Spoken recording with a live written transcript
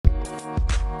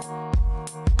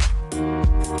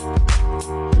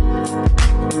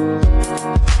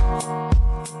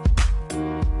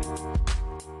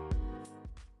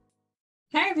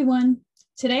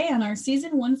Today on our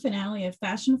season 1 finale of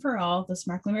Fashion for All, the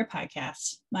Smart Glamour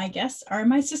podcast, my guests are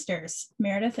my sisters,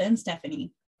 Meredith and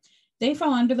Stephanie. They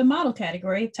fall under the model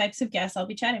category of types of guests I'll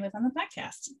be chatting with on the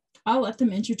podcast. I'll let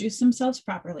them introduce themselves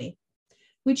properly.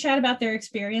 We chat about their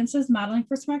experiences modeling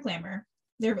for Smart Glamour,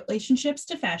 their relationships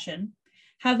to fashion,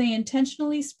 how they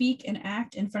intentionally speak and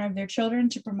act in front of their children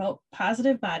to promote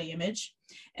positive body image,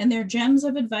 and their gems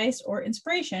of advice or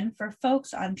inspiration for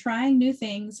folks on trying new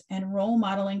things and role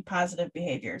modeling positive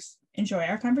behaviors. Enjoy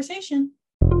our conversation.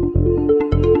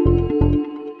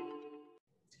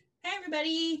 Hey,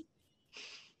 everybody.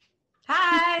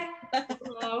 Hi.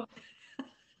 Hello.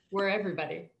 We're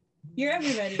everybody. You're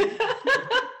everybody.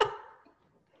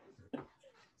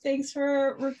 Thanks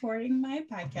for recording my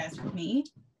podcast with me.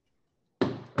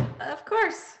 Of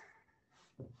course.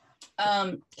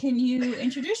 Can you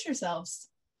introduce yourselves?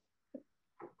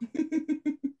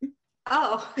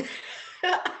 Oh.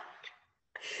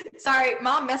 Sorry,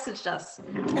 Mom messaged us.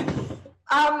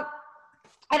 And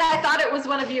I thought it was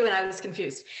one of you and I was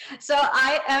confused. So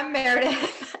I am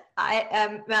Meredith. I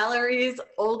am Mallory's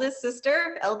eldest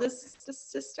sister. Uh-huh.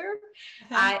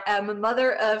 I am a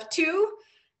mother of 2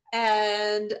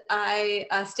 and I'm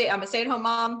a stay-at-home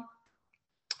mom.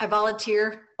 I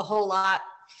volunteer a whole lot,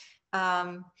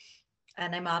 and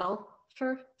I model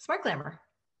for Smart Glamour.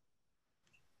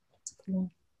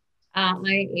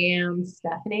 I am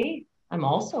Stephanie. I'm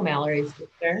also Mallory's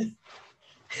sister.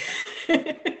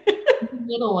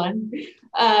 Little one.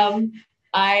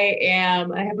 I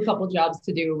have a couple jobs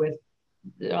to do with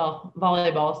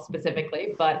volleyball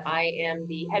specifically, but I am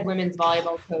the head women's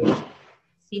volleyball coach,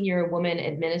 senior woman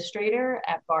administrator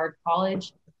at Bard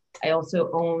College. I also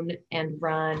own and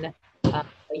run a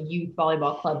youth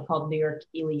volleyball club called New York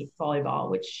Elite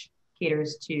Volleyball, which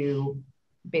caters to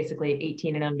basically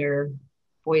 18 and under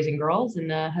boys and girls in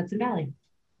the Hudson Valley.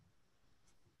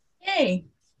 Yay.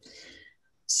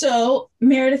 So,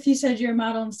 Meredith, you said you're a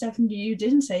model, and Stephanie, you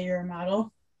didn't say you're a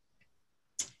model.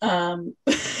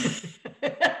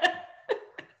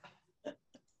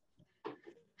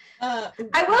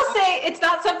 I will say it's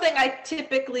not something I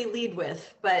typically lead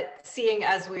with, but seeing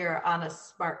as we are on a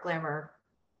Smart Glamour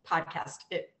podcast,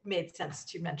 it made sense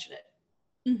to mention it.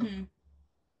 Mm-hmm.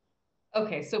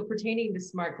 Okay, so pertaining to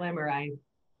Smart Glamour, I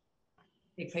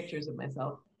take pictures of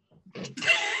myself.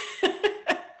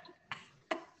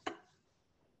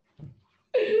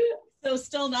 So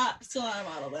still not a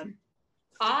model then.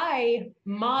 I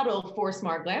model for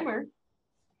Smart Glamour.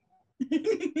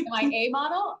 Am I a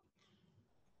model?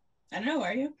 I don't know,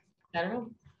 are you? I don't know.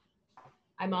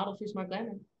 I model for Smart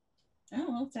Glamour. Oh,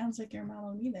 well, it sounds like you're a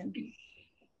model to me then.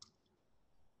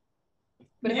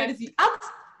 But Meredith, if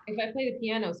I play the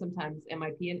piano sometimes, am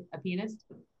I a pianist?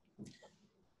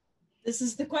 this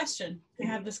is the question. I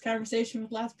have this conversation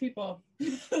with lots of people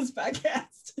on this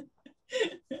podcast.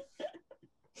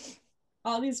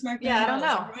 All these Smart Glamour I don't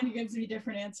know. Everyone gives me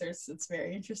different answers. It's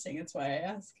very interesting. That's why I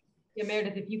ask. Yeah,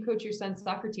 Meredith, if you coach your son's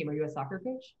soccer team, are you a soccer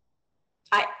coach?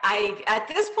 I at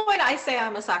this point, I say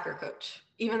I'm a soccer coach,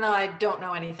 even though I don't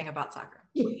know anything about soccer.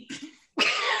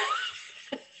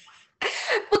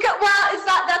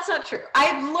 That's not true.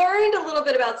 I've learned a little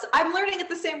bit I'm learning at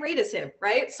the same rate as him,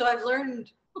 right? So I've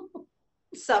learned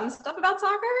some stuff about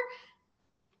soccer.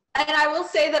 And I will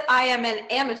say that I am an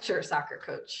amateur soccer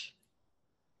coach.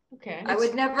 Okay. I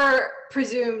would never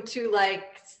presume to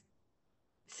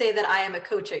say that I am a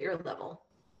coach at your level.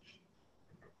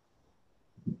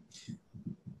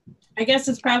 I guess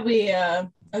it's probably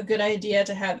a good idea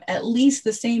to have at least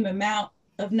the same amount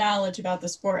of knowledge about the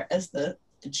sport as the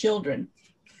children.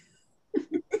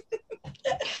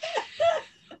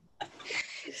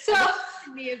 So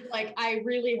me is like, I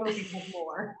really hope you have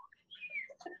more.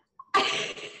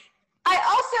 I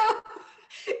also,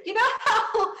 you know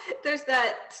how there's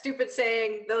that stupid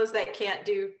saying, those that can't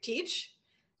do, teach?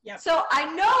 Yeah. So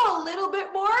I know a little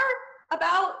bit more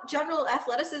about general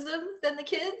athleticism than the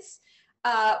kids,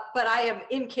 but I am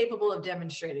incapable of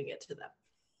demonstrating it to them.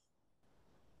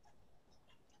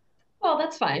 Well,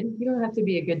 that's fine. You don't have to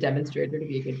be a good demonstrator to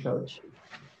be a good coach.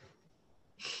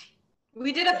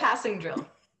 We did a passing drill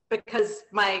because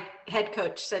my head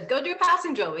coach said, go do a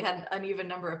passing drill. We had an uneven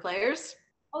number of players.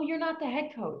 Oh, you're not the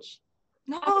head coach.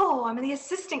 No, I'm the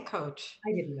assistant coach.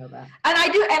 I didn't know that. And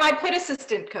I put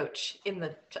assistant coach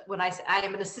when I say I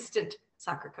am an assistant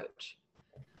soccer coach.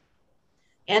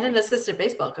 And an assistant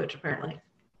baseball coach, apparently.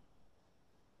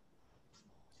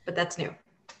 But that's new.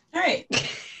 All right.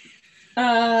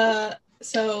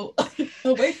 So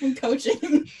away from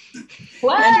coaching.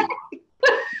 What?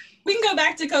 We can go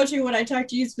back to coaching when I talk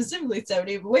to you specifically,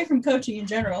 Stephanie, but away from coaching in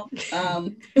general.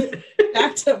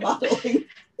 Back to modeling.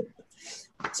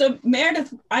 So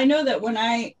Meredith, I know that when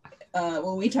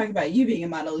we talk about you being a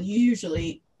model, you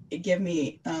usually give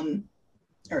me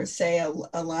or say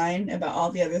a line about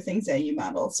all the other things that you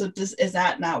model. So is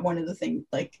that not one of the things,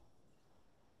 like,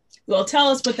 well, tell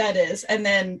us what that is, and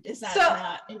then is that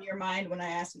not in your mind when I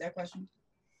ask you that question?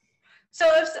 So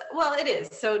it is.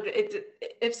 So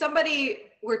if somebody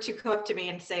were to come up to me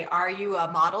and say, "Are you a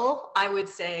model?" I would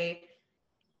say,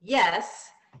 yes.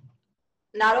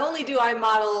 Not only do I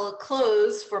model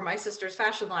clothes for my sister's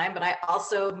fashion line, but I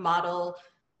also model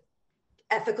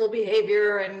ethical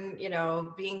behavior and,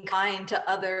 being kind to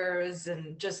others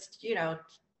and just,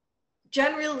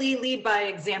 generally lead by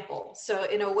example. So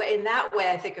in that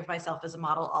way, I think of myself as a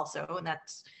model also. And that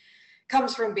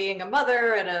comes from being a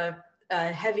mother and a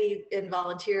heavy in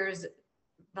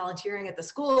volunteering at the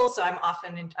school. So I'm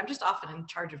just often in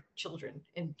charge of children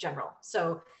in general.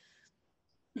 So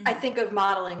I think of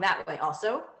modeling that way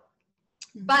also.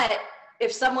 But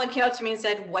if someone came up to me and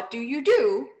said, "What do you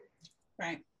do?"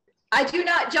 Right. I do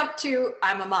not jump to,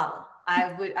 "I'm a model."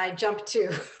 I jump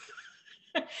to,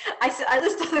 I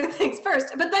list other things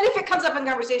first. But then if it comes up in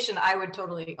conversation, I would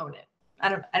totally own it. I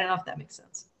don't know if that makes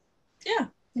sense. Yeah,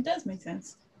 it does make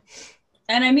sense.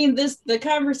 And I mean, the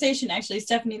conversation actually,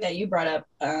 Stephanie, that you brought up,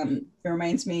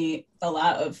 reminds me a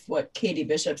lot of what Katie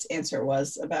Bishop's answer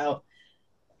was about,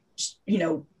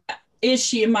 is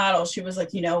she a model? She was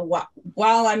like,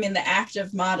 while I'm in the act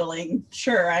of modeling,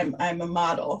 sure, I'm a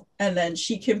model. And then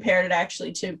she compared it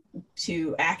actually to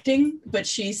acting, but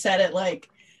she said it like,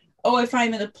 oh, if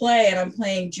I'm in a play and I'm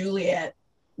playing Juliet,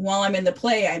 while I'm in the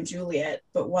play, I'm Juliet,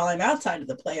 but while I'm outside of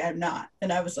the play, I'm not.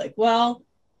 And I was like, well,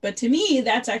 but to me,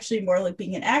 that's actually more like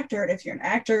being an actor. And if you're an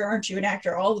actor, aren't you an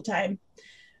actor all the time,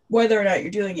 whether or not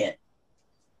you're doing it?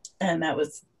 And that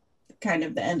was kind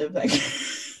of the end of like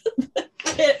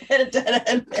hit a dead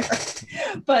end there.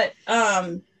 But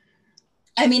I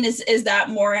mean, is that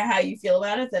more how you feel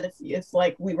about it? That if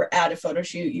like we were at a photo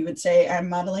shoot, you would say I'm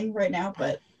modeling right now?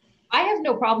 But I have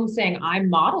no problem saying I'm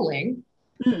modeling.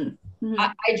 Mm-hmm.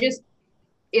 I just,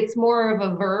 it's more of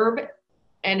a verb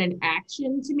and an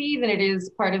action to me than it is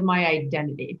part of my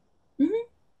identity. Mm-hmm.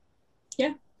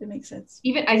 Yeah, that makes sense.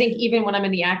 I think even when I'm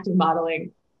in the act of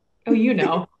modeling, I'm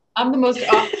the most,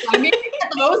 I may be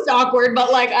the most awkward,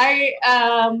 but like I,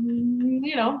 am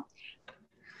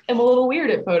a little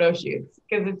weird at photo shoots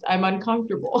because I'm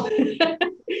uncomfortable.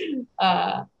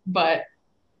 But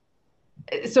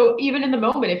so even in the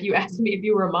moment, if you asked me if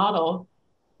you were a model,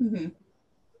 mm-hmm.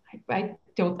 I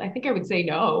think I would say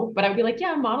no, but I would be like,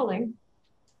 yeah, I'm modeling.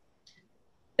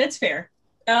 That's fair.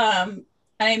 I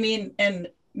mean, and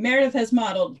Meredith has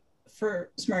modeled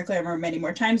for Smart Glamour many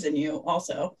more times than you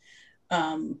also.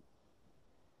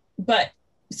 But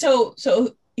so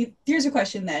here's a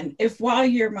question then. If while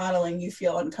you're modeling, you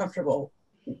feel uncomfortable,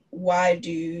 why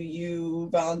do you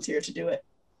volunteer to do it?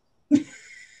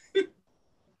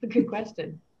 A good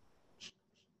question.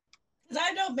 Because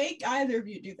I don't make either of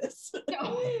you do this.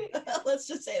 No. Let's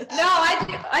just say that. No,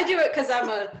 I do it because I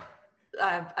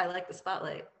like the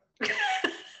spotlight.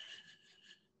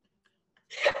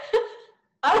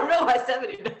 I don't know why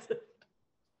 70 does it.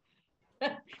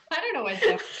 I don't know why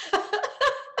 70.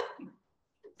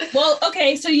 Well,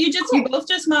 okay, so you both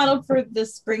just modeled for the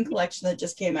spring collection that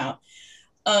just came out,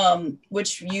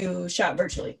 which you shot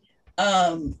virtually.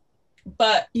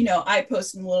 But I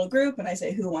post in a little group and I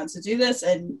say, who wants to do this?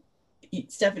 And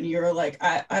Stephanie, you're like,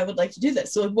 I would like to do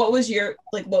this. So what was your,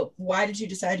 like, why did you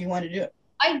decide you want to do it?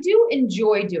 I do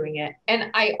enjoy doing it.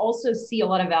 And I also see a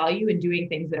lot of value in doing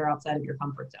things that are outside of your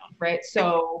comfort zone, right?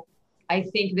 So I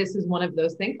think this is one of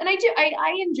those things. And I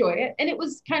enjoy it. And it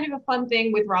was kind of a fun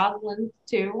thing with Rosalind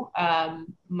too,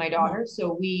 my daughter.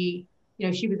 So she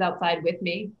was outside with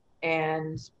me.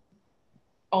 And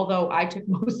although I took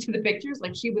most of the pictures,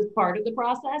 like she was part of the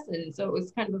process. And so it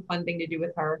was kind of a fun thing to do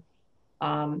with her.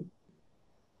 And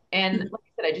like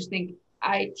I said, I just think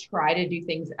I try to do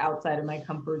things outside of my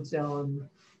comfort zone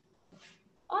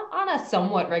on a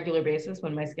somewhat regular basis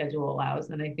when my schedule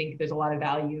allows. And I think there's a lot of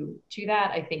value to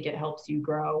that. I think it helps you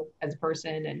grow as a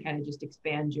person and kind of just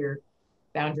expand your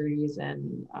boundaries.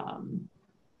 And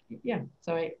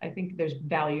so I think there's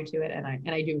value to it, and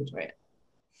I do enjoy it.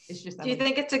 It's just. Do you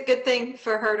think it's a good thing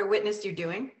for her to witness you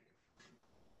doing?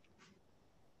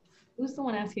 Who's the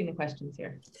one asking the questions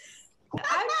here?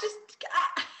 I'm just.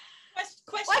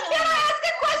 Question. Why can't I ask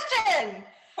a question?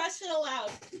 Question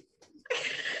aloud.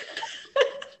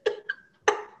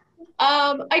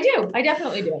 I do. I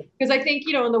definitely do. Because I think,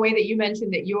 in the way that you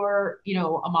mentioned that you're,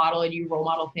 a model and you role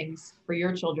model things for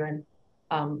your children.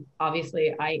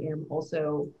 Obviously, I am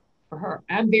also for her.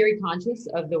 I'm very conscious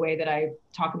of the way that I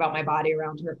talk about my body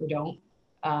around her or don't.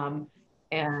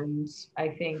 And I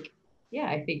think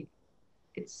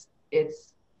it's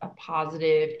a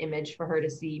positive image for her to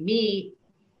see me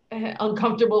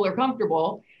uncomfortable or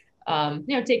comfortable,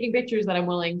 taking pictures that I'm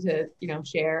willing to,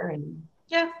 share. And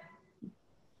yeah.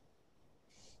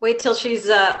 Wait till she's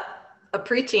a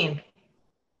preteen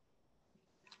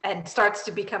and starts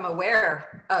to become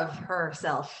aware of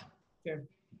herself. Sure.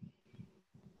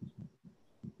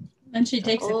 And she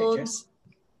takes the pictures.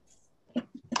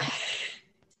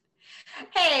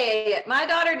 Hey, my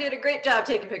daughter did a great job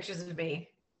taking pictures of me.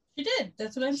 She did.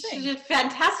 That's what I'm saying. She did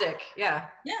fantastic. Yeah.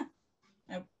 Yeah.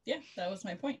 That was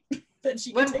my point. That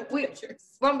she could take the pictures.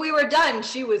 When we were done,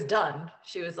 she was done.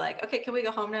 She was like, "Okay, can we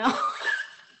go home now?"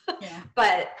 Yeah.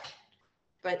 But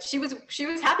she was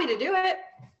happy to do it,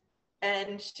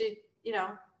 and she,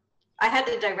 I had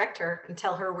to direct her and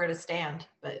tell her where to stand,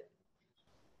 but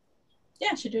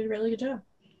yeah, she did a really good job.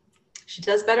 She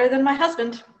does better than my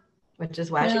husband, which is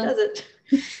why she does it.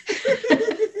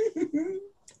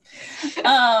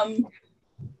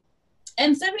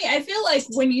 And Stephanie, I feel like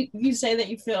when you say that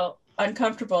you feel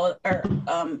uncomfortable or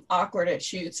awkward at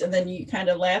shoots, and then you kind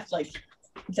of laugh, like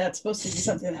that's supposed to be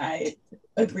something that I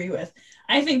agree with.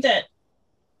 I think that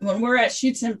when we're at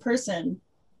shoots in person,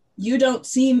 you don't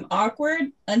seem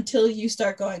awkward until you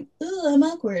start going, "Oh, I'm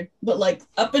awkward." But like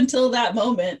up until that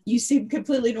moment, you seem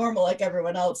completely normal like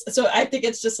everyone else. So I think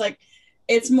it's just like,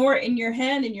 it's more in your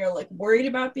head and you're like worried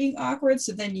about being awkward.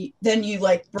 So then you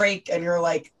like break and you're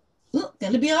like, "Oh,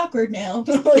 gonna be awkward now."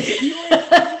 Like, you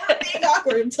were being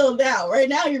awkward until now. Right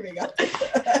now you're being awkward.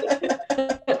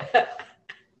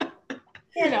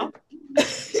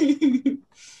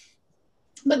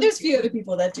 But there's few other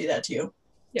people that do that too.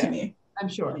 Yeah, to me. I'm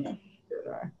sure. Yeah. Sure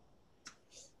there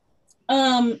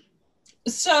are.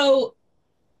 So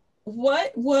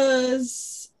what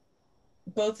was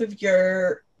both of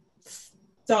your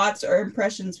thoughts or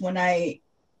impressions when I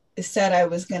said I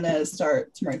was gonna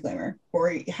start Smart Glamour,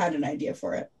 or had an idea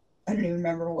for it? I don't even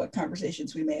remember what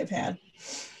conversations we may have had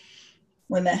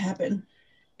when that happened.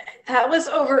 That was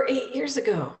over 8 years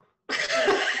ago.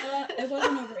 It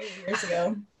wasn't over 8 years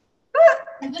ago.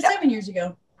 It was 7 years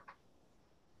ago.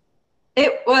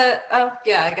 It was,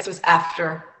 yeah, I guess it was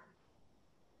after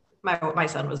my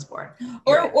son was born.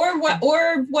 Or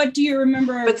what do you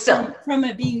remember but still, from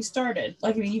it being started?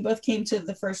 Like, I mean, you both came to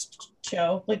the first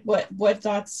show. Like, what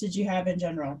thoughts did you have in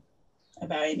general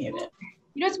about any of it?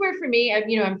 It's weird for me.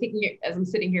 I'm thinking as I'm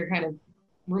sitting here kind of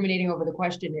ruminating over the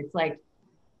question, it's like,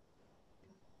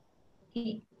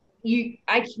 I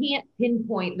can't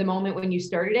pinpoint the moment when you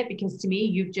started it, because to me,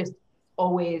 you've just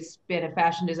always been a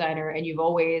fashion designer, and you've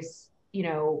always,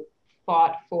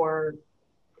 fought for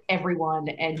everyone,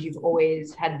 and you've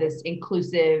always had this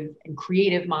inclusive and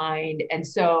creative mind. And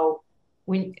so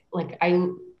I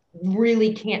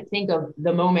really can't think of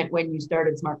the moment when you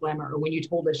started Smart Glamour or when you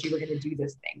told us you were going to do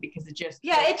this thing, because it just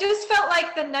felt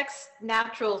like the next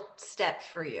natural step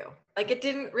for you. Like, it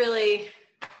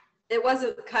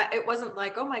wasn't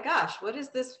like, oh my gosh, what is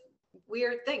this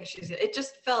weird thing it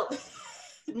just felt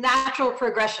natural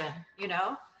progression,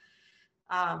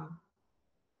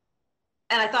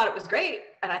 and I thought it was great,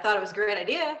 and I thought it was a great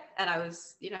idea, and I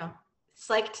was,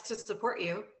 psyched to support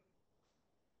you,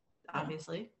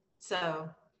 obviously. So,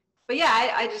 but yeah,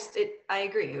 I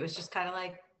agree. It was just kind of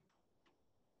like,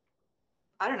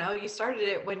 I don't know, you started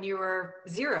it when you were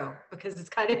 0, because it's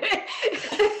kind of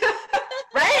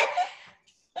right?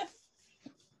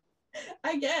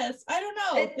 I guess. I don't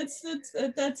know. It's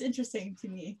that's interesting to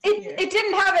me. It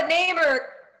didn't have a name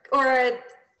or a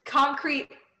concrete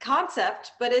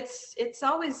concept, but it's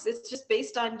just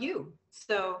based on you.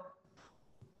 So,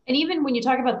 and even when you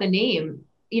talk about the name,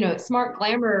 Smart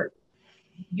Glamour,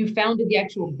 you founded the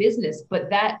actual business,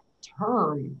 but that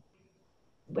term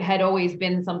had always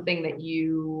been something that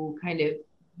you kind of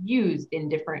used in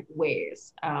different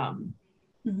ways.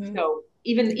 So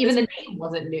even the name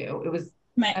wasn't new. It was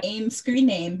my AIM screen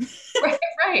name.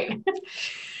 Right.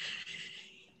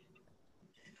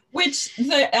 Which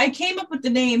I came up with the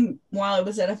name while I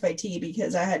was at FIT,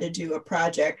 because I had to do a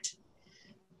project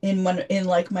in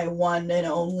my one and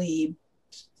only,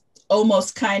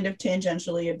 almost kind of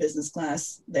tangentially, a business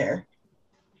class there.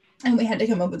 And we had to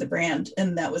come up with a brand,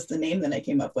 and that was the name that I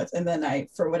came up with. And then I,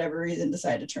 for whatever reason,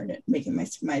 decided to make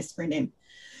it my screen name,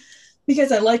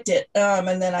 because I liked it.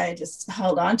 And then I just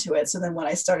held on to it. So then when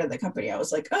I started the company, I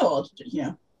was like, oh, I'll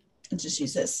just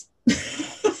use this.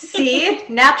 See,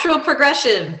 natural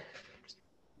progression.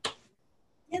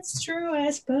 It's true,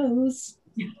 I suppose.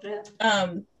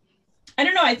 I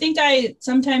don't know. I think I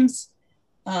sometimes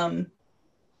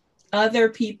other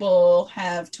people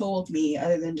have told me,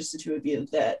 other than just the two of you,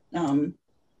 that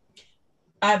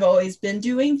I've always been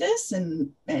doing this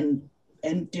and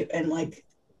like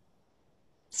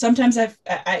sometimes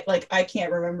I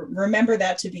can't remember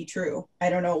that to be true. I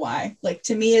don't know why. Like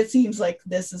to me, it seems like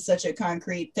this is such a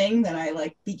concrete thing that I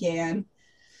like began,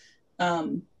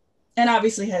 and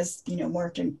obviously has, you know,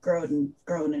 morphed and grown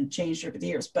and changed over the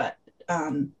years. But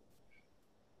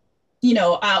you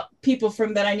know, people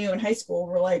from that I knew in high school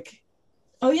were like,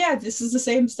 "Oh yeah, this is the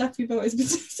same stuff you've always been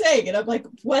saying," and I'm like,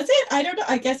 "Was it? I don't know.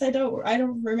 I guess I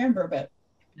don't remember." But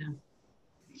yeah.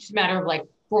 It's just a matter of like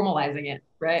formalizing it,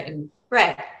 right? And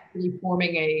right. Really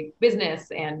forming a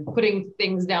business and putting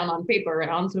things down on paper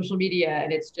and on social media.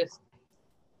 And it's just,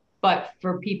 but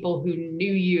for people who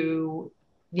knew you,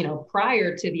 you know,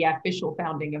 prior to the official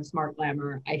founding of Smart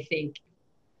Glamour, I think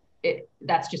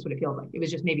that's just what it feels like. It was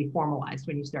just maybe formalized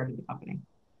when you started the company.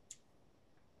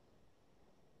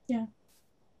 Yeah.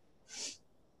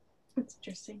 That's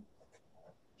interesting.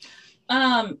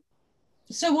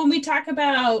 So when we talk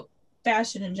about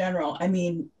fashion in general, I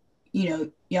mean, you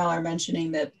know, y'all are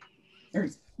mentioning that, or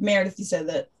Meredith, you said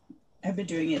that I've been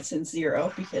doing it since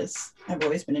zero because I've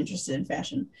always been interested in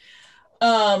fashion.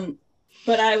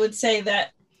 But I would say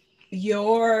that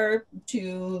your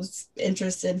two's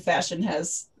interest in fashion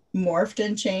has morphed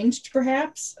and changed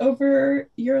perhaps over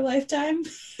your lifetime.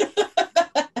 I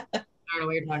don't know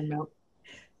what you're talking about.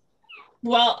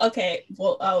 Well, okay.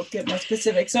 Well, I'll get more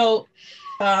specific. So,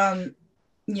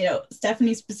 you know,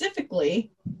 Stephanie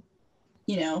specifically,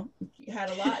 you know, you had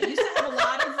a lot. You used to have a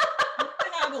lot of. You used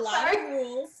to have a lot of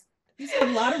rules. You used to have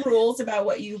a lot of rules about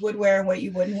what you would wear and what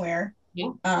you wouldn't wear.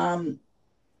 Yeah.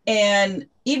 And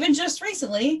even just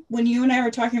recently, when you and I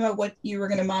were talking about what you were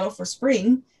going to model for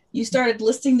spring, you started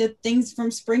listing the things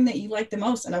from spring that you like the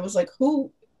most, and I was like,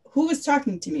 who is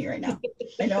talking to me right now?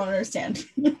 I don't understand.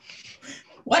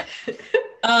 What?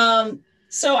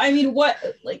 So I mean, what,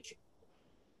 like,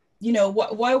 you know,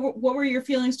 what were your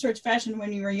feelings towards fashion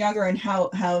when you were younger, and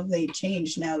how have they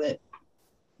changed now that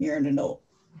you're an adult?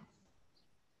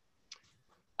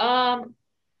 I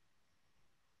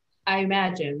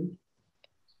imagine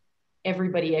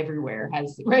everybody everywhere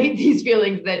has, right, these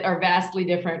feelings that are vastly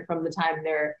different from the time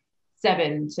they're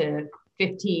 7 to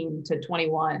 15 to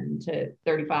 21 to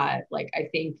 35. Like, I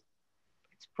think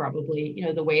it's probably, you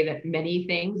know, the way that many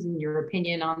things in your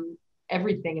opinion on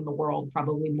everything in the world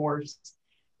probably morphs.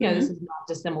 You know, this is not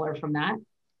dissimilar from that.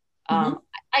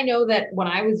 I know that when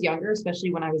I was younger,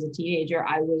 especially when I was a teenager,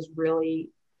 I was really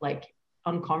like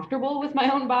uncomfortable with my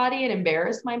own body and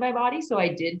embarrassed by my body. So I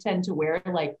did tend to wear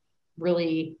like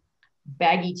really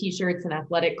baggy t-shirts and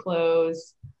athletic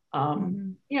clothes.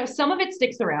 You know, some of it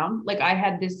sticks around. Like I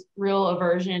had this real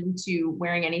aversion to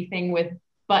wearing anything with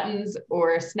buttons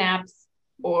or snaps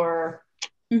or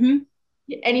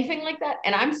anything like that.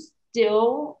 And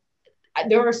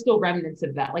there are still remnants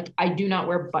of that. Like I do not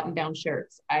wear button-down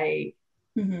shirts. I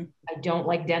don't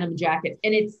like denim jackets.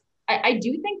 And I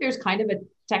do think there's kind of a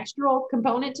textural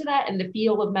component to that and the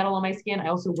feel of metal on my skin. I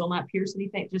also will not pierce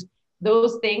anything. Just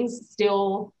those things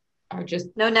still are just.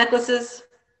 No necklaces?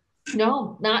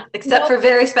 No, not. Except for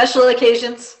very special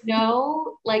occasions?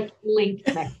 No, like linked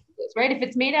necklaces, right? If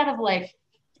it's made out of like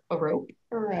a rope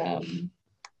or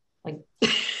like.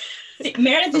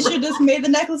 Meredith should have just made the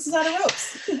necklaces out of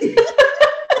ropes.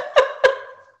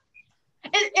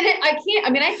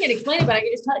 I can't explain it, but I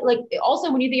can just tell you, like,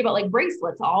 also when you think about like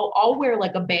bracelets, I'll wear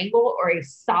like a bangle or a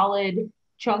solid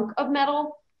chunk of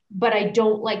metal, but I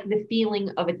don't like the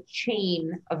feeling of a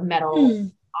chain of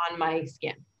metal on my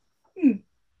skin.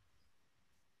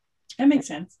 That makes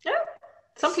sense. Yeah.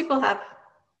 Some people have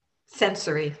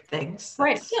sensory things.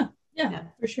 Right. Yeah,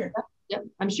 for sure. Yep.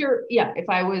 I'm sure. Yeah. If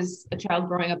I was a child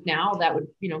growing up now, that would,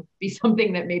 you know, be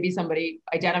something that maybe somebody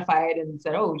identified and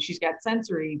said, oh, she's got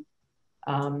sensory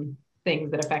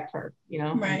things that affect her, you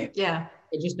know? Right. Yeah.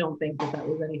 I just don't think that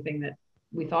was anything that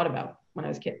we thought about when I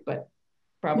was a kid, but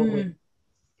probably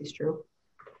is true.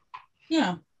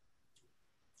 Yeah.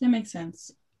 That makes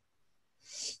sense.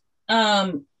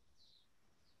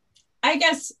 I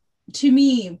guess to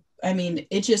me, I mean,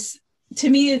 to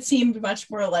me, it seemed much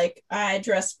more like I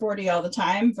dress sporty all the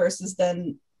time versus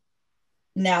then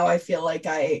now I feel like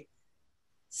I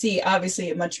see obviously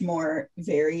a much more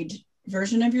varied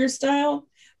version of your style,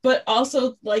 but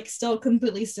also like still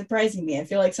completely surprising me. I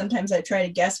feel like sometimes I try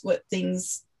to guess what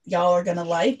things y'all are gonna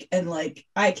like, and like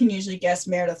I can usually guess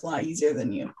Meredith a lot easier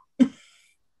than you.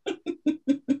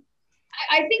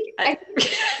 I think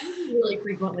really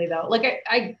frequently though. Like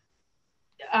I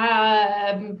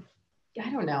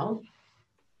don't know.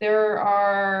 There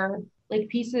are like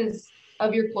pieces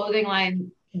of your clothing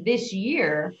line this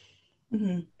year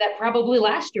that probably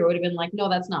last year would have been like, no,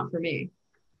 that's not for me.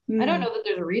 I don't know that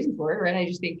there's a reason for it, right? I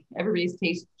just think everybody's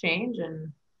tastes change,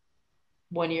 and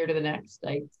one year to the next,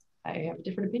 I have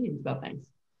different opinions about things.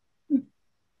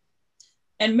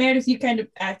 And Meredith, you kind of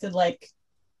acted like,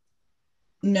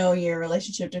 no, your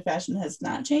relationship to fashion has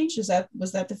not changed. Was that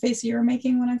the face you were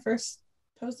making when I first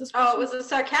posed this question? Oh, it was a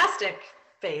sarcastic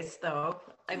face, though.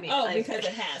 I mean, because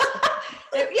it has.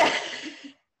 Yeah,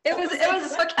 it was a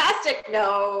sarcastic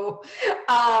no.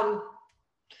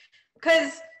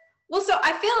 Because so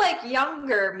I feel like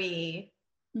younger me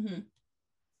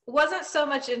wasn't so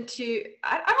much into.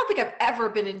 I don't think I've ever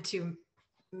been into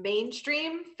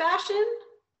mainstream fashion,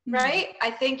 right? I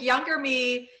think younger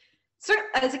me.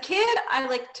 As a kid, I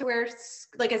like to wear,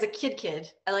 like as a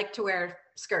kid, I like to wear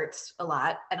skirts a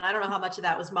lot. And I don't know how much of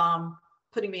that was mom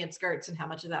putting me in skirts and how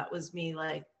much of that was me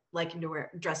liking to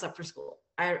dress up for school.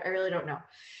 I really don't know.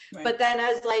 Right. But then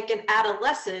as like an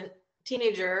adolescent,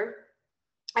 teenager,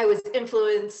 I was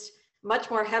influenced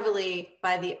much more heavily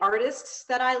by the artists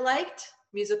that I liked,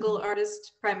 musical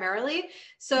artists primarily.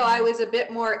 So I was a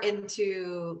bit more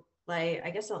into like,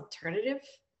 I guess, alternative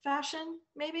fashion,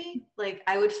 maybe. Like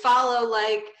I would follow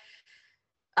like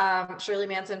Shirley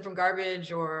Manson from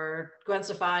Garbage or Gwen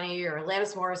Stefani or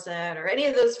Alanis Morissette or any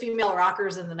of those female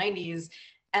rockers in the 90s,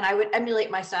 and I would emulate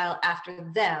my style after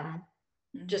them,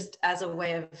 just as a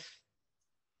way of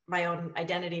my own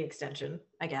identity extension,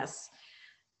 I guess.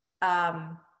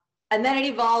 And then it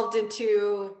evolved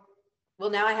into,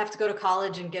 well, now I have to go to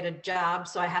college and get a job,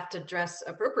 so I have to dress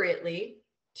appropriately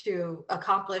to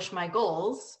accomplish my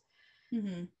goals.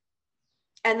 And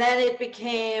then it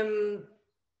became,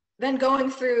 then going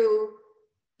through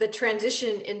the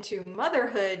transition into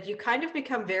motherhood, you kind of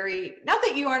become very, not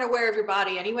that you aren't aware of your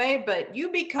body anyway, but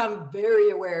you become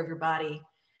very aware of your body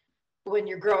when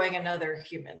you're growing another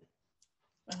human.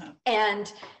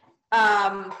 And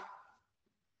I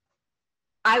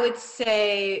would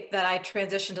say that I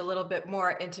transitioned a little bit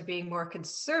more into being more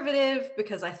conservative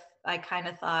because I kind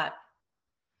of thought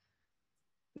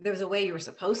there was a way you were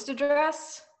supposed to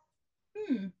dress.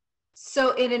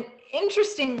 So in an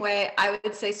interesting way, I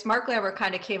would say Smart Glamour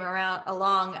kind of came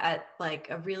along at like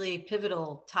a really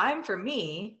pivotal time for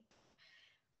me,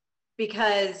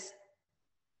 because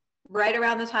right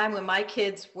around the time when my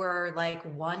kids were like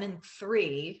 1 and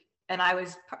 3, and I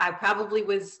probably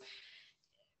was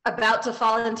about to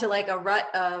fall into like a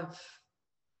rut of,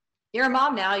 you're a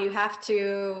mom now, you have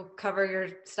to cover your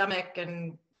stomach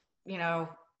and, you know,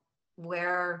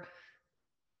 wear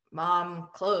mom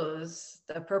clothes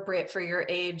appropriate for your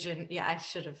age. And yeah, I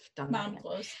should have done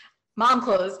mom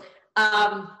clothes.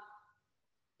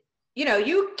 You know,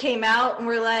 you came out and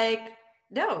were like,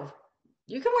 no,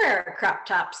 you can wear a crop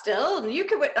top still, and you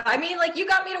can wear, I mean, like, you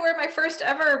got me to wear my first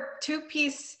ever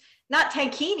 2-piece, not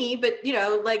tankini, but, you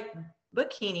know, like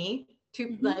bikini,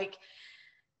 like,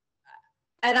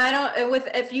 and I don't,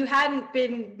 if you hadn't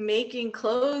been making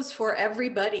clothes for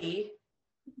everybody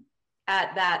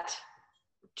at that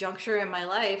juncture in my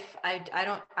life,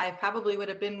 I probably would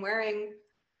have been wearing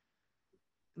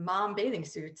mom bathing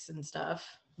suits and stuff.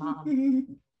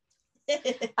 Mom.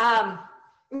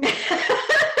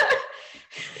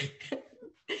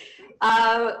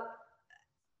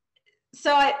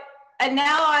 So I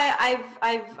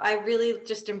really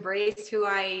just embrace who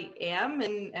I am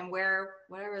and wear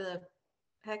whatever the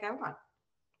heck I want.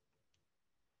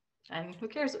 And who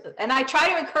cares? And I try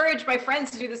to encourage my friends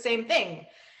to do the same thing.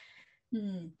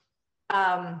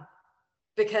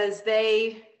 Because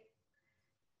they're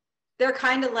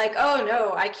kind of like, oh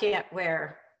no, I can't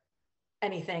wear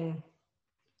anything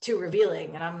too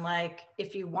revealing. And I'm like,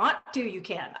 if you want to, you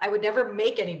can. I would never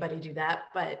make anybody do that,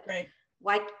 but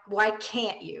why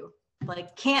can't you?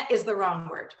 Like, can't is the wrong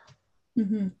word.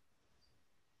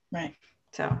 Right.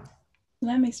 So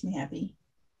well, that makes me happy.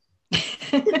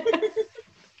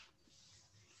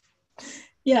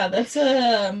 Yeah, that's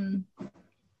a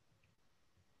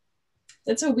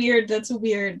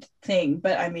weird thing,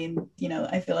 but I mean, you know,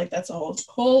 I feel like that's a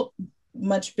whole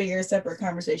much bigger separate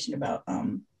conversation about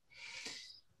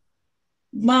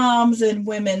moms and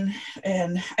women.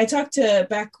 And I talked to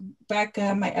back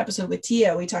my episode with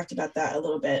Tia, we talked about that a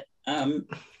little bit, and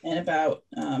about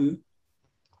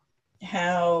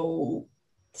how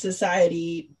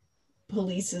society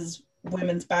polices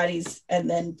women's bodies and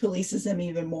then polices them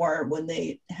even more when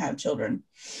they have children.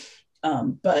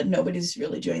 But nobody's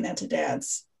really doing that to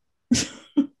dads.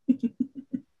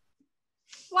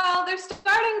 Well, they're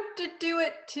starting to do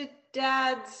it to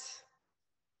dads,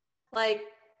 like,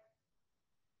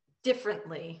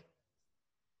 differently.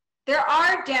 There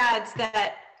are dads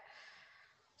that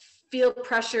feel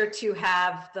pressure to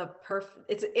have the perfect,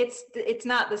 it's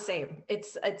not the same.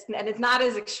 It's not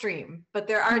as extreme, but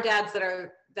there are dads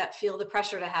that feel the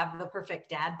pressure to have the perfect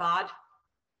dad bod,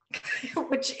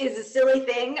 which is a silly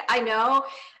thing, I know,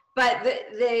 but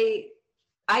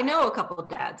I know a couple of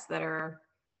dads that are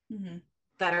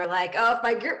like, oh,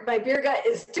 if my beer gut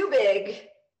is too big,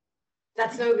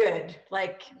 that's no good.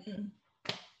 Like,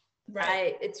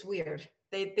 right. It's weird.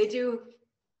 They do,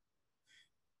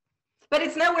 but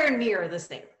it's nowhere near the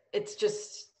same. It's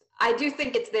just, I do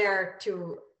think it's there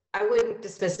I wouldn't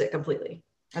dismiss it completely.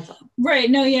 That's all.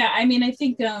 Right. No, yeah. I mean, I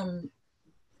think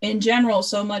in general,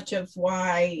 so much of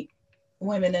why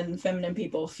women and feminine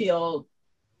people feel,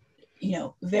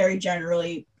 very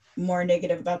generally more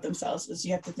negative about themselves is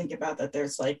you have to think about that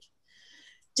there's like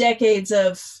decades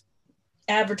of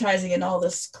advertising and all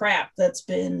this crap that's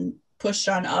been pushed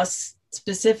on us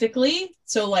specifically.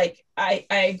 So like I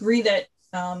agree that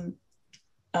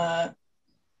that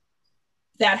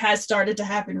has started to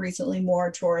happen recently more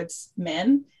towards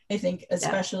men. I think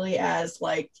especially as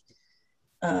like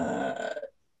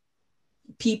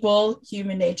people,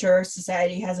 human nature,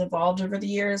 society has evolved over the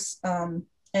years,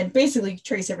 and basically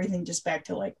trace everything just back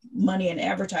to like money and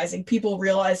advertising. People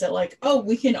realize that like, oh,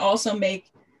 we can also make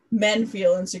men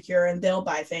feel insecure and they'll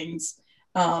buy things.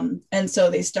 And so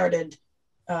they started,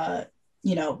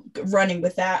 running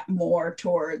with that more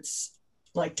towards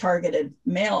like targeted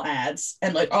male ads,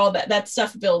 and like all that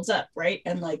stuff builds up, right?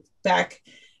 And like back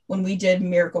when we did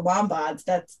Miracle Mom Bods,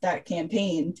 that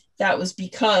campaign, that was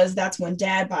because that's when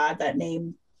Dad Bod,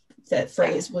 that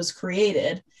phrase was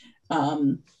created.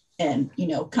 And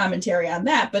commentary on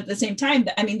that, but at the same time,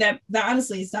 I mean, that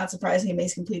honestly is not surprising. It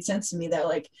makes complete sense to me that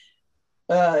like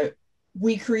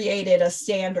we created a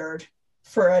standard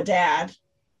for a dad,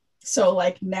 so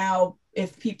like now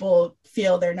if people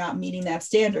feel they're not meeting that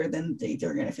standard, then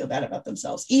they're going to feel bad about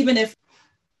themselves, even if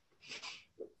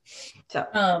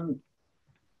that's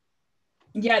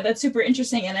super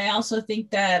interesting. And I also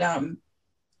think that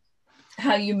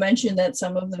how you mentioned that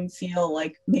some of them feel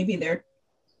like maybe they're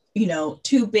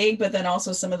too big, but then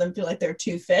also some of them feel like they're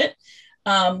too fit,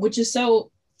 which is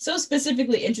so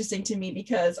specifically interesting to me,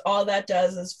 because all that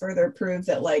does is further prove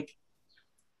that like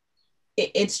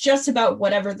it's just about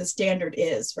whatever the standard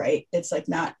is, right? It's like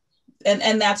not,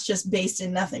 and that's just based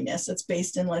in nothingness. It's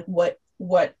based in like what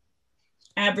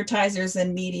advertisers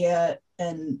and media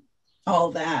and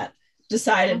all that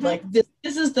decided, like this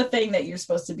is the thing that you're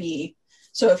supposed to be.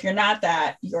 So if you're not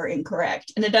that, you're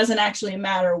incorrect. And it doesn't actually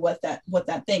matter what that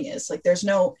thing is. Like there's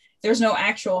no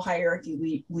actual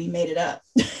hierarchy. We made it up.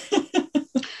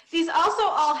 These also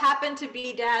all happen to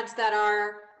be dads that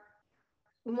are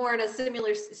more in a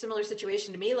similar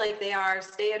situation to me. Like they are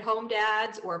stay-at-home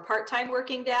dads or part-time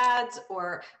working dads,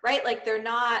 or right, like they're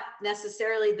not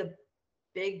necessarily the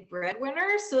big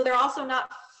breadwinners. So they're also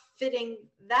not fitting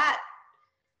that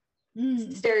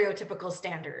stereotypical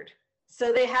standard.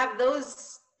 So they have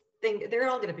those things. They're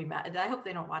all going to be mad. I hope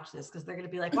they don't watch this, because they're going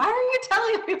to be like, why are you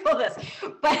telling people this?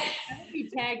 But you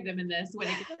tag them in this when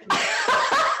it gets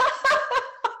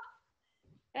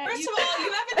First of all,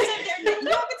 you haven't said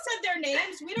their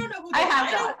names. We don't know who they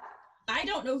are. I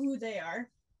don't know who they are.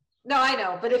 No, I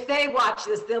know. But if they watch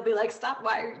this, they'll be like, stop.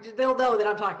 Why? They'll know that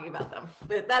I'm talking about them.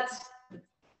 But that's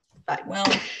fine. Well,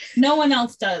 no one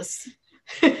else does.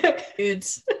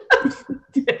 Dudes.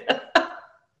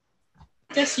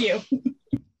 Just you.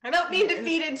 I don't need to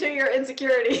feed into your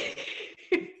insecurity.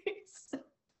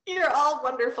 You're all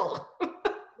wonderful.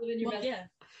 Well, yeah.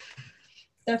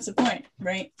 That's the point,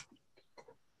 right?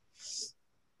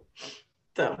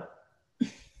 So,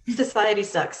 society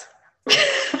sucks.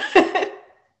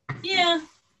 Yeah,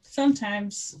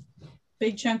 sometimes.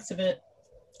 Big chunks of it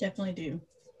definitely do.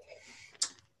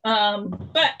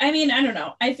 But I mean, I don't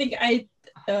know. I think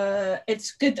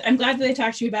it's good. I'm glad that they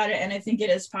talked to you about it, and I think it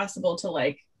is possible to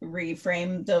like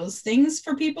reframe those things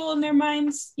for people in their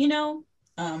minds,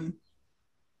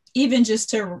 even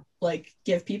just to like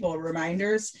give people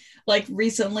reminders. Like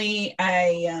recently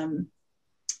I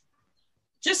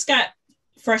just got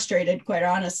frustrated, quite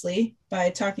honestly,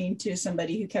 by talking to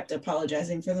somebody who kept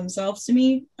apologizing for themselves to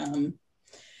me, and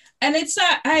it's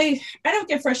not, I don't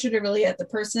get frustrated really at the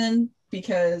person,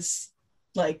 because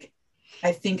like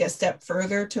I think a step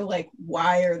further to like,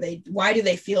 why do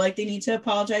they feel like they need to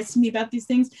apologize to me about these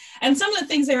things? And some of the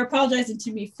things they were apologizing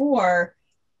to me for,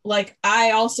 like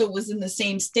I also was in the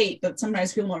same state, but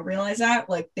sometimes people don't realize that.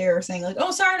 Like they're saying like,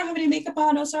 oh, sorry, I don't have any makeup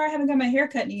on. Oh, sorry, I haven't got my hair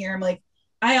cut in a year. I'm like,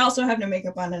 I also have no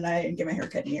makeup on and I didn't get my hair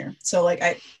cut in a year. So like,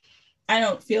 I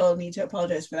don't feel a need to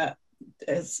apologize for that.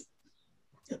 As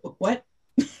what?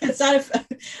 It's not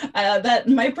that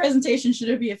my presentation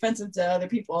shouldn't be offensive to other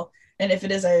people, and if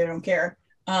it is, I don't care.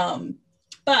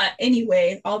 But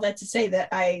anyway, all that to say that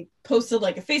I posted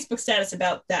like a Facebook status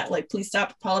about that, like, please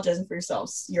stop apologizing for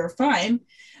yourselves. You're fine.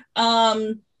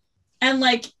 And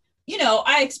like, you know,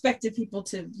 I expected people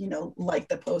to, you know, like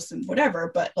the post and whatever,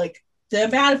 but like the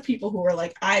amount of people who were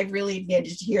like, I really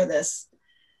needed to hear this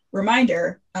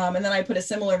reminder. And then I put a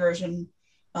similar version,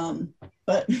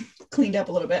 but cleaned up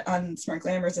a little bit on Smart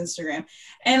Glamour's Instagram.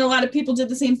 And a lot of people did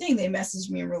the same thing. They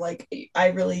messaged me and were like, I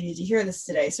really need to hear this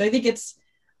today. So I think it's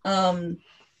a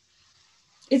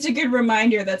good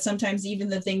reminder that sometimes even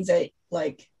the things that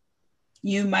like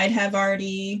you might have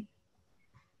already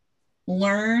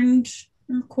learned,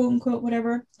 or quote unquote,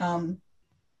 whatever,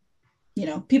 you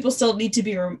know, people still need to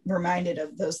be reminded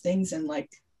of those things. And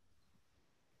like,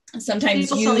 sometimes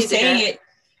people you saying it,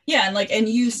 yeah, and like, and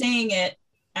you saying it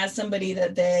as somebody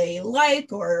that they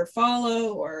like or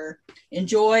follow or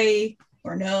enjoy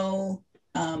or know,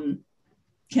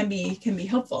 can be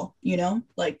helpful, you know,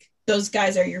 like those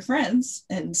guys are your friends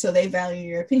and so they value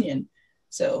your opinion.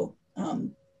 So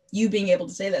you being able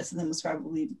to say that to them was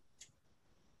probably,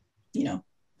 you know,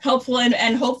 helpful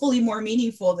and hopefully more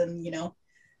meaningful than, you know,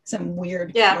 some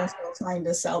weird commercial trying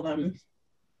to sell them,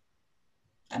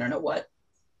 I don't know what,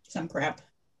 some crap.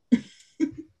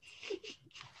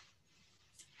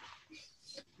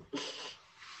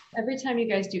 Every time you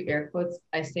guys do air quotes,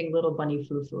 I sing Little Bunny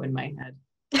Foo Foo in my head.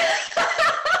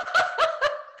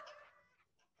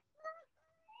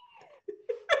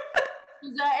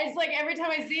 It's like every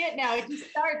time I see it now, it just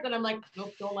starts and I'm like,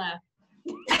 nope, don't laugh.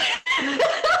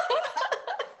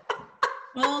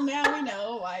 Well, now we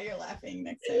know why you're laughing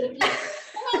next time. I'm not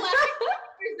laughing at what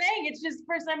you're saying. It's just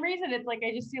for some reason, it's like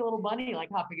I just see a little bunny like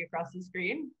hopping across the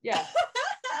screen. Yeah.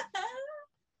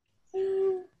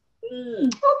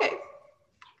 Okay.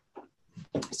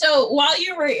 So while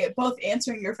you were both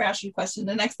answering your fashion question,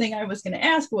 the next thing I was going to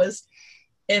ask was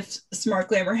if Smart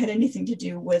Glamour had anything to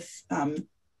do with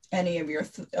any of your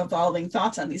evolving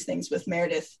thoughts on these things. With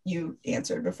Meredith, you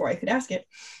answered before I could ask it.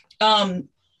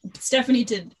 Stephanie,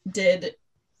 did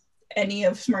any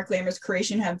of Smart Glamour's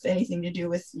creation have anything to do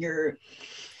with your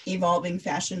evolving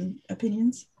fashion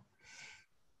opinions?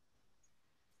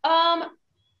 Yeah,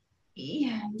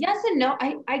 yes and no.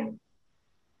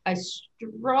 I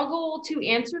struggle to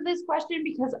answer this question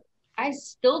because I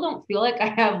still don't feel like I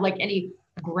have like any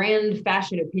grand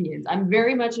fashion opinions. I'm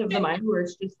very much of the mind where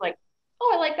it's just like,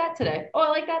 oh, I like that today. Oh, I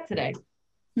like that today.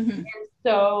 Mm-hmm. And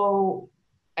so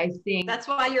I think that's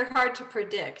why you're hard to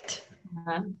predict.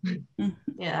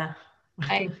 Yeah.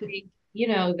 I think, you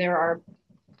know, there are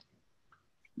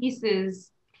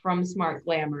pieces from Smart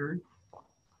Glamour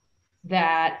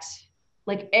that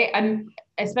like I'm,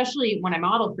 especially when I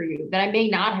model for you, that I may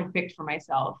not have picked for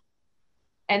myself.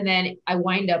 And then I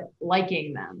wind up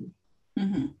liking them.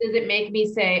 Mm-hmm. Does it make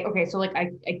me say, okay, so like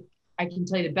I can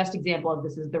tell you the best example of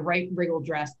this is the right wiggle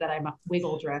dress that I'm a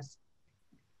wiggle dress.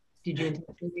 Did you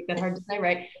intentionally make that hard to say,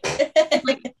 right?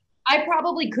 Like, I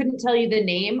probably couldn't tell you the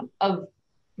name of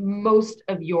most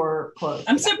of your clothes.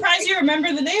 I'm surprised you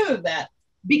remember the name of that.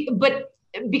 But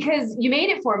because you made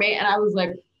it for me and I was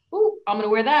like, ooh, I'm going to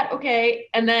wear that. Okay.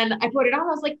 And then I put it on.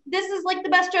 I was like, this is like the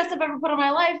best dress I've ever put on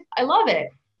my life. I love it.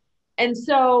 And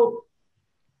so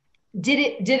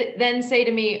did it then say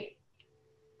to me,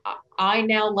 I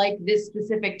now like this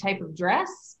specific type of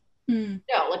dress? No,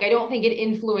 like, I don't think it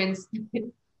influenced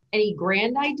any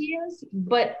grand ideas,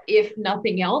 but if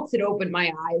nothing else, it opened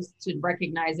my eyes to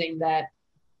recognizing that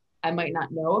I might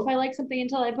not know if I like something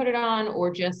until I put it on,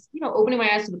 or just, you know, opening my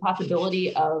eyes to the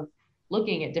possibility of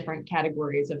looking at different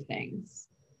categories of things,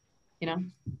 you know?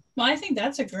 Well, I think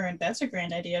that's a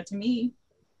grand idea to me.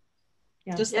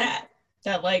 Yeah. Just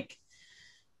that like,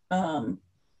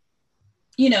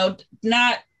 you know,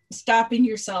 not stopping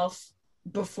yourself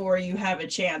before you have a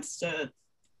chance to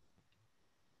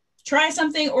try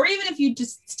something, or even if you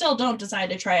just still don't decide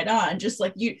to try it on, just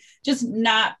like you just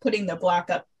not putting the block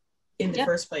up in the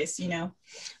first place, you know?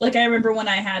 Like I remember when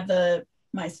I had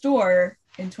my store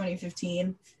in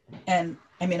 2015, and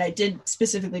I mean, I did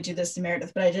specifically do this to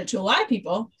Meredith, but I did it to a lot of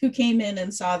people who came in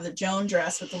and saw the Joan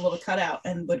dress with the little cutout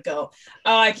and would go,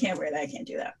 oh, I can't wear that. I can't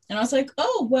do that. And I was like,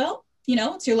 oh, well, you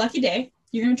know, it's your lucky day.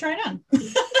 You're going to try it on.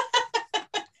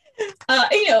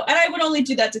 You know, and I would only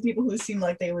do that to people who seemed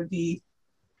like they would be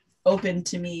open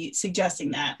to me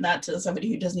suggesting that, not to somebody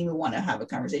who doesn't even want to have a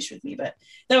conversation with me. But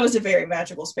that was a very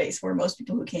magical space where most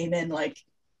people who came in like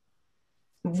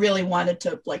really wanted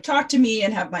to like talk to me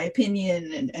and have my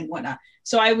opinion and whatnot.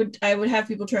 So I would have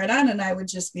people try it on, and I would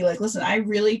just be like, listen, I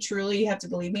really truly have to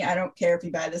believe me. I don't care if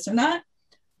you buy this or not.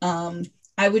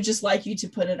 I would just like you to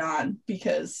put it on,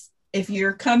 because if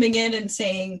you're coming in and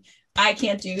saying, I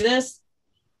can't do this,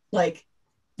 like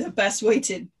the best way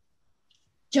to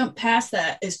jump past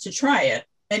that is to try it.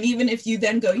 And even if you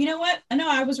then go, you know what? I know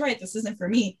I was right. This isn't for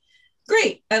me.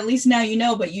 Great. At least now you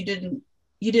know, but you didn't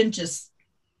just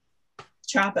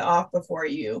chop it off before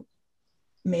you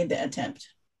made the attempt.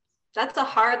 That's a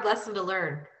hard lesson to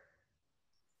learn.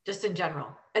 Just in general.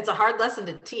 It's a hard lesson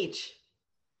to teach.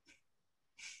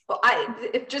 Well,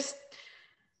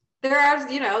 there are,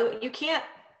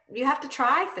 you have to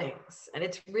try things, and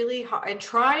it's really hard. And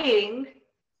trying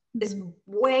is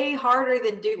way harder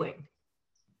than doing.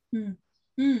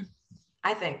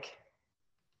 I think.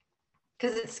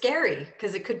 Because it's scary,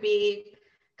 because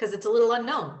it's a little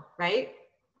unknown, right?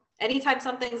 Anytime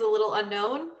something's a little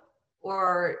unknown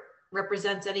or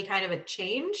represents any kind of a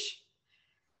change,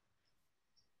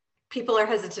 people are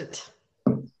hesitant,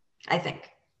 I think.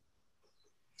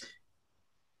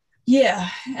 Yeah.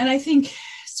 And I think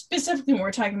specifically when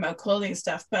we're talking about clothing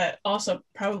stuff, but also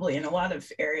probably in a lot of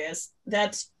areas,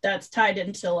 that's tied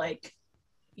into like,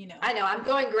 I know I'm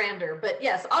going grander, but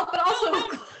yes, but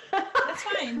also that's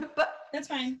fine. That's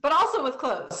fine. But also with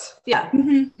clothes. Yeah.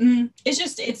 It's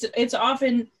just, it's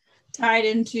often tied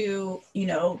into,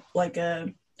 like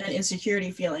an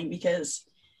insecurity feeling, because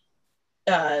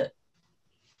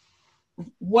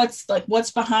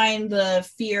what's behind the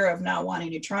fear of not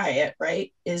wanting to try it,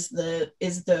 right, is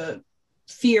the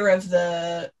fear of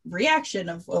the reaction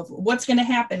of what's going to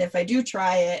happen if I do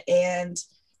try it, and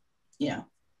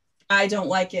I don't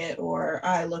like it, or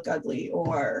I look ugly,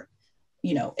 or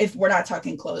if we're not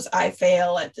talking clothes, I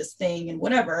fail at this thing and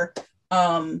whatever.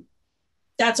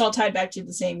 That's all tied back to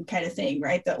the same kind of thing,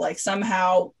 right? That like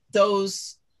somehow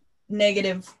those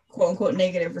negative, quote unquote,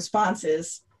 negative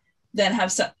responses then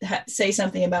say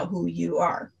something about who you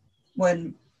are,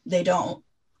 when they don't.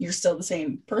 You're still the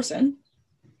same person.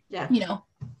 Yeah. The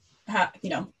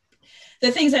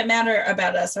things that matter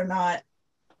about us are not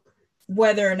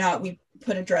whether or not we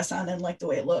put a dress on and like the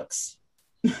way it looks.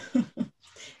 I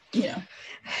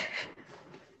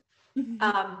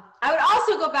would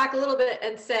also go back a little bit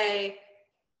and say,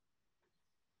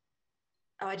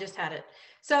 I just had it.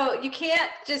 So you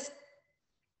can't just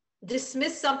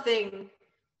dismiss something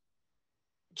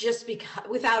just because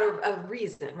without a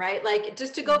reason, right? Like,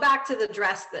 just to go back to the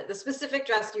dress, the specific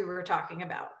dress you were talking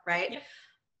about, right? Yep.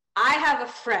 I have a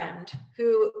friend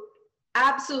who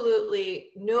absolutely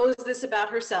knows this about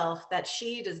herself, that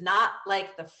she does not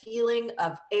like the feeling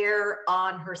of air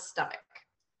on her stomach.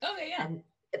 Okay, yeah.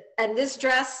 And this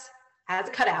dress has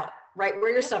a cutout right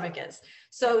where your stomach is.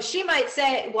 So she might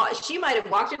say, well, she might have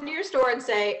walked into your store and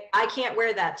say, I can't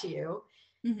wear that to you.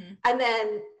 Mm-hmm. And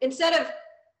then instead of,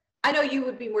 I know you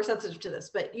would be more sensitive to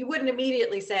this, but you wouldn't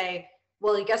immediately say,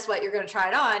 well, guess what? You're going to try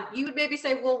it on. You would maybe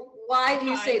say, well, why do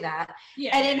you say that?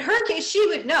 Yeah. And in her case, she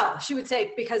would know. She would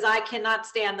say, because I cannot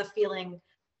stand the feeling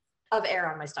of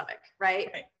air on my stomach,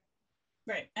 right?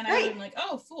 Right. And I would be like,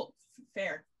 oh,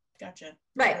 fair. Gotcha.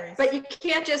 Right. But you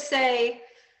can't just say,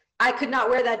 I could not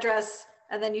wear that dress.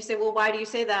 And then you say, well, why do you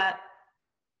say that?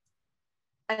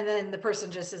 And then the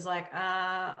person just is like,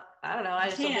 I don't know. I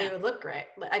just don't think it would look great.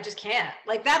 I just can't.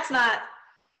 Like, that's not.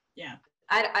 Yeah.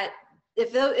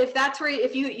 If that's where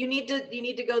you need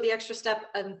to go the extra step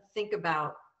and think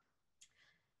about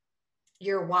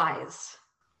your whys.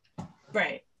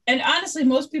 Right. And honestly,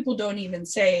 most people don't even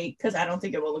say, because I don't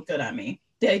think it will look good on me.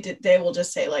 They will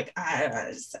just say like,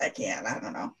 I can't, I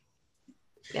don't know.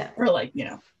 Yeah. Or like, you'd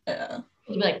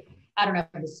be like, I don't have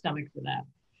the stomach for that.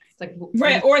 It's like,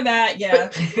 right. Or that. Yeah.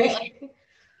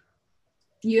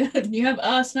 You have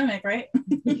a stomach, right?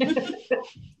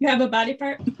 You have a body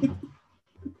part.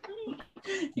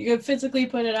 You can physically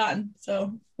put it on,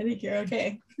 so I think you're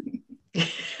okay.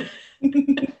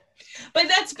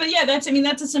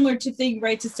 That's a similar thing,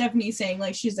 right, to Stephanie saying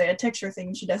like she's a texture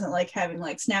thing. She doesn't like having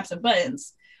like snaps and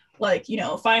buttons. Like,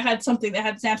 if I had something that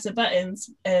had snaps and buttons,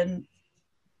 and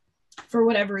for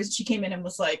whatever reason she came in and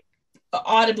was like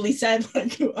audibly said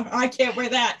like, I can't wear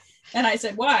that, and I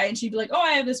said why, and she'd be like, oh,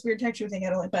 I have this weird texture thing, I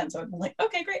don't like buttons. So I'd be like,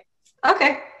 okay, great,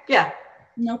 okay, yeah,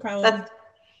 no problem.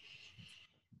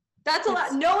 That's a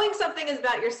lot. Knowing something is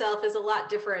about yourself is a lot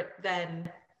different than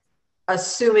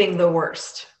assuming the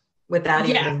worst without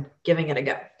even giving it a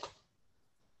go.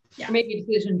 Yeah. Or make a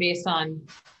decision based on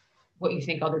what you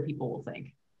think other people will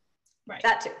think. Right.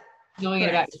 That too. Knowing it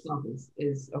about yourself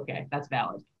is okay. That's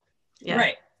valid.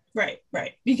 Yeah. Right.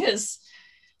 Because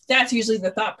that's usually the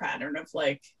thought pattern of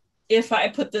like, if I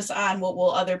put this on, what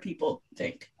will other people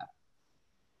think?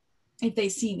 If they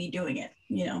see me doing it,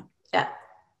 Yeah.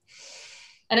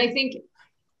 And I think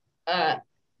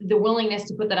the willingness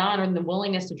to put that on or the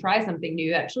willingness to try something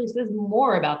new actually says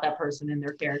more about that person and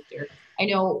their character. I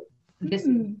know this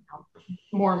is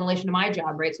more in relation to my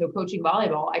job, right? So coaching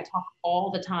volleyball, I talk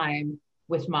all the time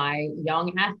with my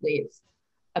young athletes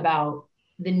about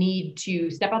the need to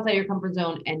step outside your comfort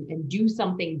zone and do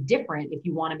something different if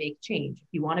you want to make change. If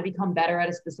you want to become better at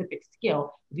a specific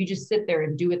skill, if you just sit there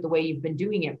and do it the way you've been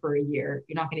doing it for a year,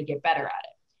 you're not going to get better at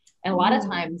it. And a lot of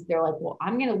times they're like, well,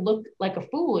 I'm going to look like a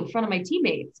fool in front of my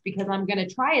teammates because I'm going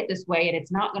to try it this way and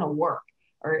it's not going to work,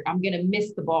 or I'm going to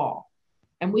miss the ball.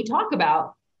 And we talk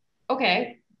about,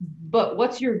 okay, but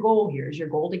what's your goal here? Is your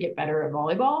goal to get better at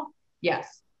volleyball?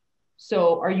 Yes.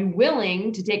 So are you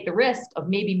willing to take the risk of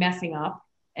maybe messing up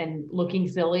and looking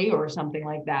silly or something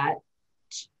like that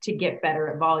to get better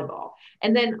at volleyball?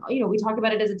 And then, we talk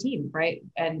about it as a team, right?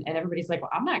 And everybody's like, well,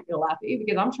 I'm not going to laugh at you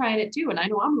because I'm trying it too. And I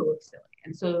know I'm going to look silly.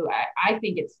 And so I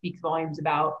think it speaks volumes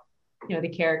about, the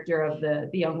character of the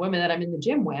young women that I'm in the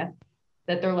gym with,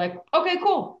 that they're like, okay,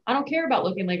 cool. I don't care about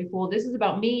looking like a fool. This is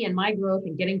about me and my growth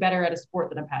and getting better at a sport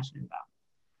that I'm passionate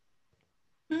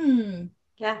about.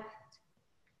 Yeah.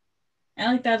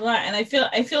 I like that a lot. And I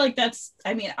feel like that's,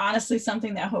 honestly,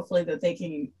 something that hopefully that they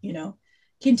can,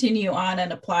 continue on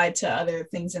and apply to other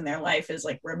things in their life is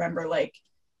like, remember, like,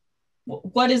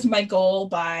 what is my goal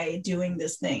by doing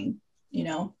this thing,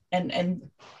 and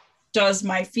does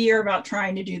my fear about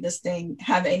trying to do this thing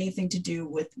have anything to do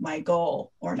with my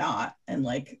goal or not? And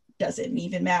like, does it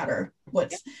even matter?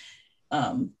 What's,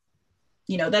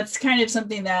 that's kind of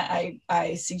something that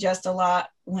I suggest a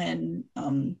lot when,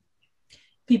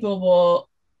 people will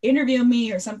interview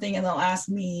me or something and they'll ask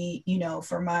me,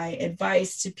 for my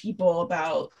advice to people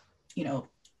about,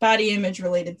 body image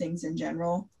related things in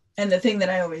general. And the thing that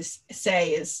I always say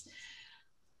is,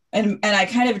 and I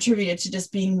kind of attribute it to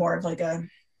just being more of like a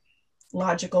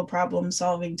logical problem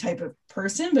solving type of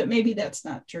person, but maybe that's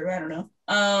not true. I don't know.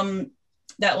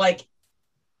 That like,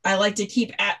 I like to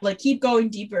keep going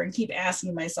deeper and keep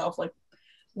asking myself, like,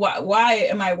 why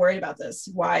am I worried about this?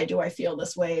 Why do I feel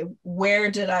this way? Where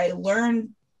did I learn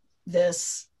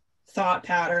this thought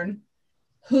pattern?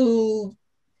 Who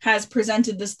has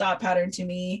presented this thought pattern to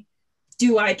me?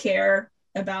 Do I care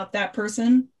about that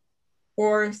person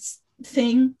or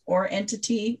thing or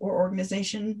entity or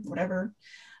organization, whatever?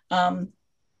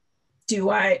 Do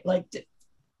I like,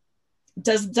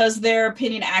 does their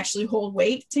opinion actually hold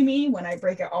weight to me when I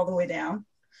break it all the way down?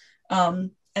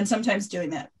 And sometimes doing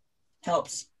that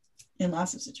helps in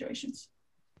lots of situations.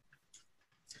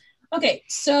 Okay,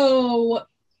 so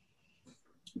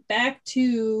back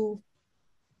to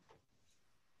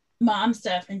mom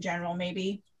stuff in general,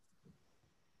 maybe.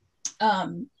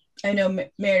 I know,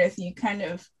 Meredith, you kind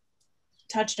of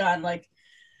touched on like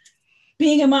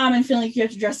being a mom and feeling like you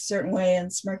have to dress a certain way,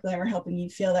 and Smart Glamour helping you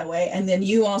feel that way. And then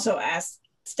you also asked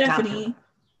Stephanie,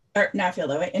 or not feel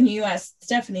that way, and you asked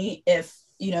Stephanie if,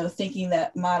 thinking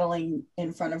that modeling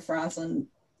in front of Franslin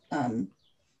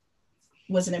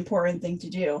was an important thing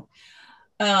to do.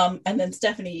 And then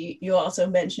Stephanie, you also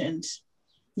mentioned,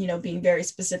 being very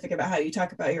specific about how you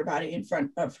talk about your body in front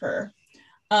of her.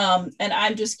 And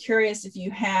I'm just curious if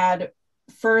you had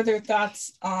further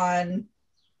thoughts on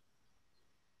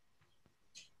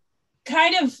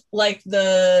kind of like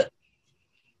the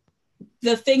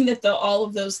thing that all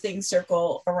of those things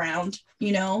circle around,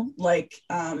 like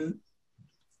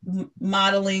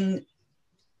modeling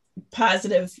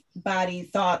positive body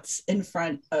thoughts in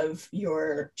front of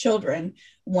your children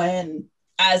when,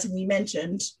 as we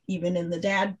mentioned, even in the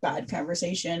dad bod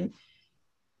conversation,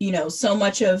 so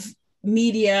much of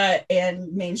media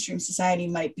and mainstream society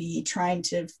might be trying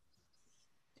to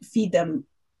feed them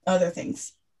other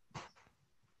things.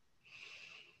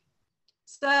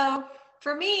 So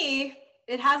for me,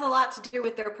 it has a lot to do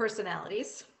with their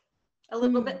personalities, a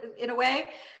little bit in a way.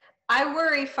 I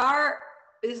worry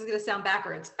this is going to sound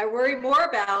backwards. I worry more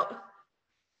about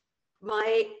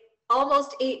my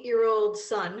almost 8-year-old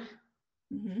son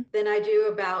than I do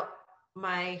about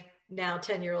my now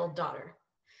 10-year-old daughter.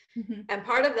 And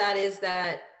part of that is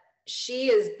that she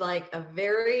is like a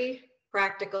very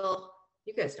practical,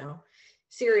 you guys know,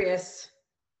 serious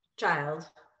child.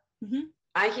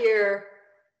 I hear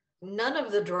none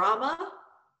of the drama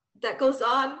that goes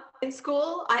on in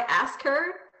school. I ask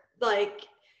her, like,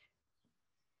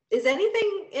 is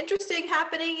anything interesting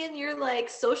happening in your like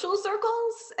social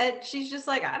circles? And she's just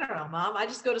like, I don't know, Mom, I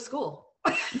just go to school.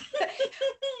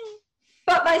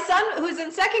 But my son, who's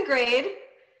in 2nd grade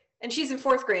and she's in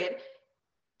 4th grade,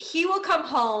 he will come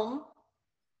home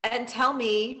and tell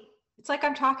me, it's like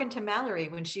I'm talking to Mallory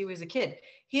when she was a kid.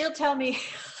 He'll tell me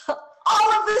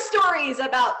all of the stories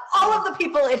about all of the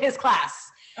people in his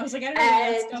class. I was like, I don't know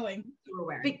where that's going.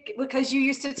 Because you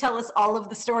used to tell us all of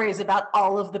the stories about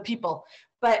all of the people,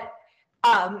 but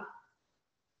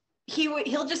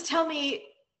he'll just tell me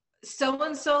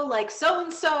so-and-so like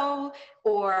so-and-so,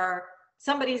 or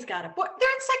somebody's got a boy. They're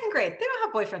in second grade. They don't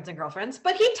have boyfriends and girlfriends,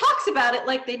 but he talks about it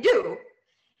like they do.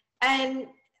 And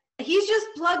he's just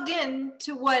plugged in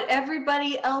to what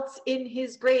everybody else in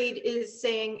his grade is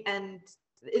saying. And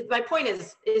my point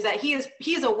is that he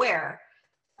is aware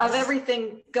of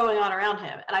everything going on around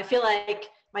him. And I feel like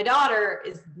my daughter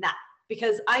is not,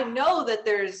 because I know that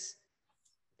there's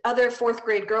other fourth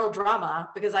grade girl drama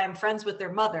because I am friends with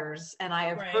their mothers and I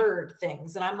have heard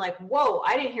things. And I'm like, whoa,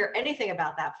 I didn't hear anything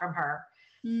about that from her.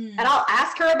 And I'll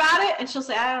ask her about it and she'll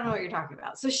say, I don't know what you're talking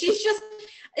about. So she's just,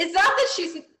 it's not that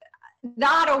she's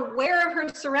not aware of her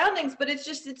surroundings, but it's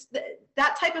just,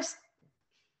 that type of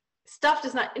stuff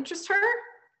does not interest her.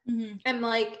 And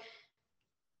like,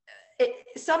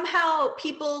 somehow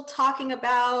people talking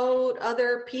about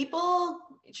other people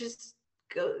just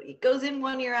goes in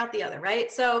one ear out the other,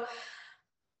 right? So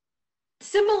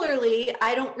similarly,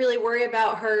 I don't really worry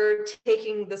about her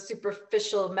taking the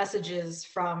superficial messages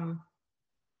from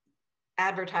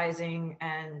advertising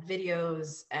and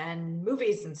videos and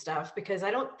movies and stuff, because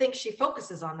I don't think she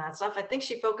focuses on that stuff. I think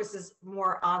she focuses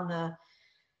more on the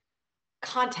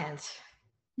content.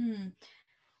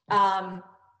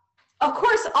 Of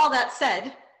course, all that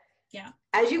said,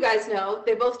 as you guys know,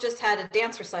 they both just had a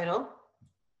dance recital.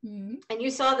 And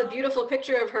you saw the beautiful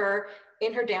picture of her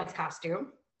in her dance costume.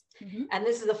 And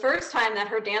this is the first time that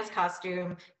her dance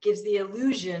costume gives the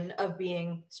illusion of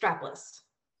being strapless.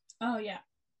 Oh, yeah.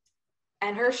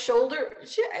 And her shoulder,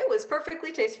 it was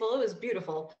perfectly tasteful. It was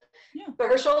beautiful. But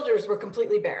her shoulders were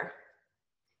completely bare.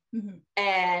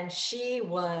 And she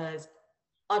was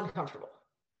uncomfortable.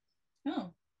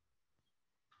 Oh.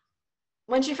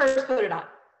 When she first put it on.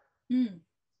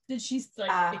 Did she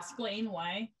like explain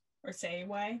why or say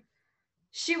why?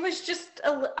 She was just,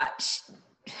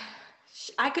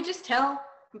 I could just tell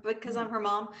because I'm her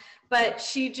mom, but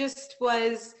she was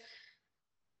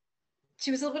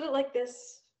a little bit like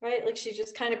this. Right? Like she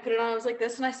just kind of put it on. I was like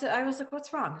this. And I was like,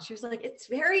 what's wrong? And she was like, it's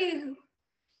very. And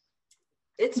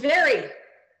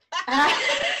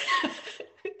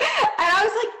I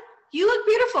was like, you look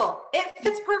beautiful. It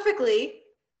fits perfectly.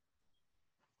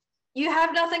 You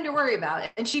have nothing to worry about.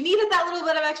 And she needed that little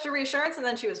bit of extra reassurance and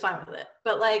then she was fine with it.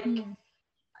 But like,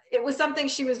 it was something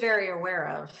she was very aware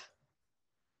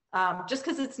of. Just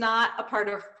because it's not a part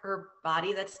of her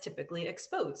body that's typically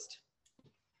exposed.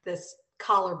 This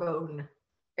collarbone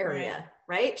area,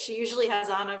 right? She usually has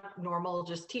on a normal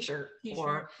just t-shirt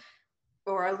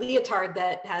or a leotard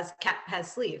that has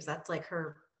sleeves. That's like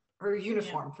her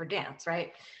uniform for dance,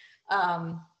 right?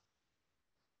 I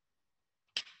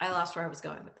lost where I was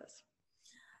going with this.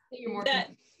 You're more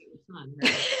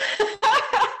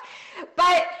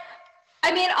but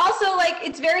I mean, also like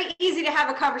it's very easy to have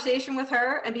a conversation with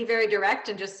her and be very direct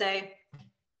and just say,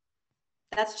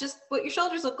 that's just what your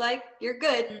shoulders look like. You're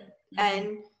good.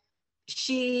 And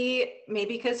she,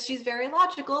 maybe because she's very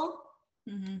logical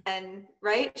and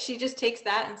she just takes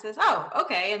that and says, oh,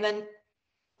 okay. And then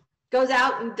goes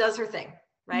out and does her thing.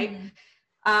 Right.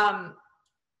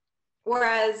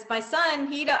 Whereas my son,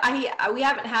 we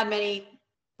haven't had many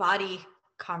body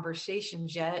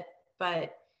conversations yet,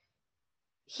 but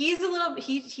he's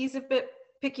a bit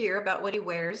pickier about what he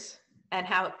wears and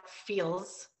how it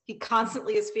feels. He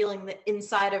constantly is feeling the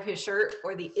inside of his shirt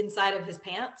or the inside of his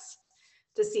pants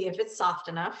to see if it's soft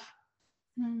enough.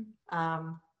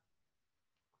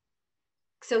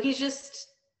 So he's just,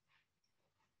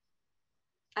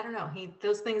 I don't know,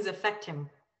 those things affect him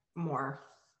more.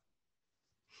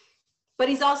 But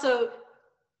he's also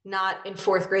not in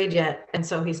fourth grade yet, and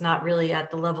so he's not really at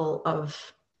the level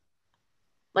of,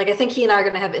 like, I think he and I are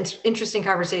going to have interesting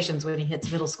conversations when he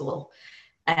hits middle school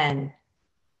and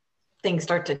things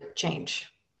start to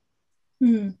change.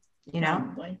 You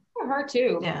know? For her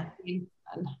too. Yeah.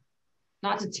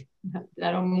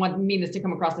 I don't mean this to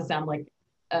come across to sound like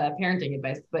parenting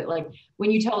advice, but like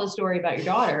when you tell the story about your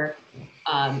daughter,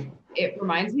 it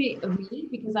reminds me of me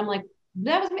because I'm like,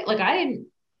 that was me. Like I didn't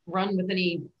run with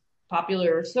any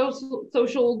popular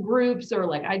social groups or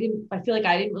like I feel like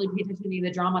I didn't really pay attention to any of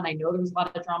the drama, and I know there was a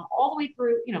lot of drama all the way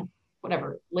through,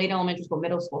 whatever, late elementary school,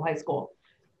 middle school, high school.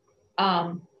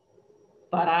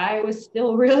 But I was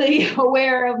still really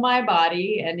aware of my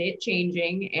body and it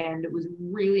changing, and it was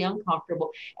really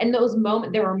uncomfortable. And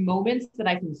there were moments that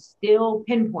I can still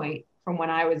pinpoint from when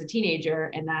I was a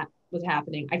teenager and that was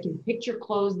happening. I can picture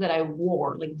clothes that I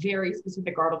wore, like very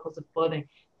specific articles of clothing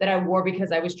that I wore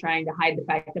because I was trying to hide the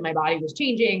fact that my body was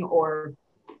changing or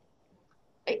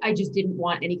I just didn't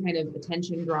want any kind of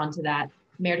attention drawn to that.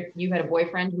 Meredith, you had a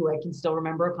boyfriend who I can still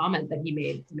remember a comment that he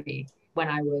made to me when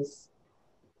I was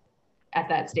at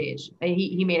that stage.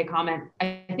 He made a comment.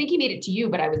 I think he made it to you,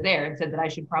 but I was there, and said that I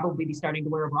should probably be starting to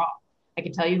wear a bra. I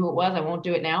can tell you who it was. I won't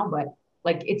do it now, but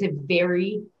like, it's a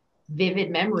very vivid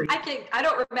memory. I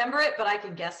don't remember it, but I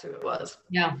can guess who it was.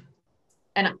 Yeah.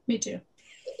 And me too.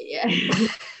 Yeah.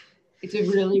 It's a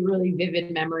really, really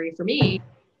vivid memory for me.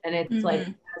 And it's like,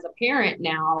 as a parent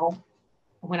now,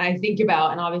 when I think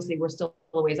about, and obviously we're still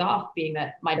a ways off, being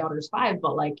that my daughter's 5,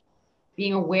 but like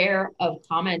being aware of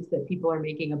comments that people are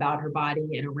making about her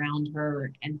body and around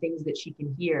her and things that she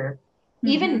can hear.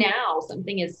 Even now,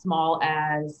 something as small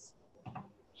as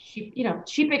she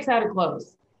picks out her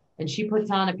clothes and she puts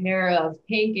on a pair of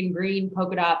pink and green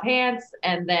polka dot pants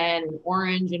and then an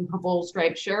orange and purple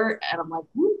striped shirt. And I'm like,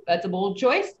 whoop, that's a bold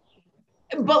choice.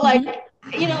 But like,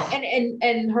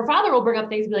 and her father will bring up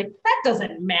things and be like, that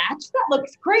doesn't match. That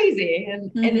looks crazy.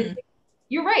 And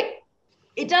you're right.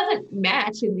 It doesn't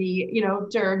match in the,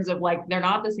 terms of like, they're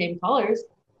not the same colors,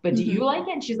 but do you like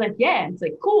it? And she's like, yeah. And it's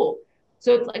like, cool.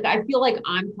 So it's like, I feel like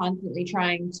I'm constantly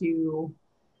trying to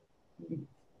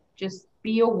just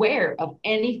be aware of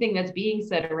anything that's being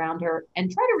said around her and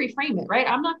try to reframe it, right?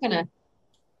 I'm not going to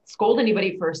scold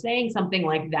anybody for saying something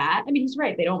like that. I mean, he's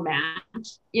right. They don't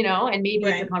match, and maybe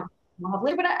it's a conversation we'll have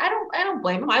later, but I don't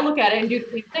blame him. I look at it and do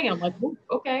the same thing. And I'm like,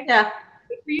 okay. Yeah.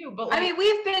 Good for you. But like, I mean,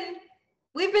 we've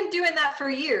been doing that for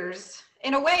years.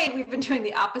 In a way, we've been doing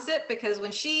the opposite, because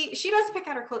when she does pick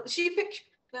out her clothes,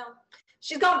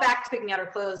 she's gone back to picking out her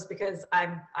clothes because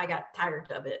I got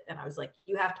tired of it. And I was like,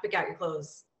 you have to pick out your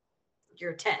clothes.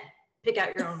 You're 10, pick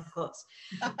out your own clothes.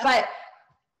 But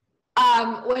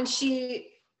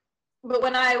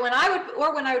when I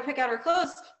would pick out her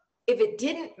clothes, if it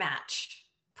didn't match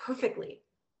perfectly,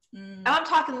 I'm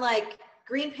talking like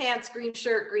green pants, green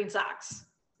shirt, green socks,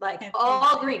 like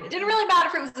all green. It didn't really matter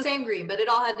if it was the same green, but it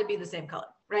all had to be the same color,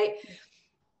 right?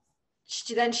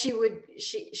 She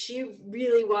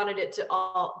really wanted it to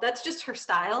all, that's just her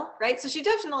style, right? So she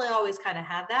definitely always kind of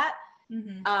had that.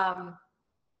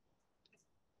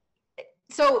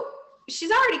 So she's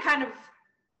already kind of,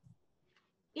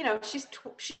 she's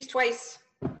twice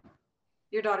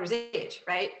your daughter's age,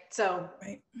 right? So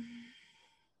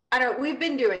I don't know, we've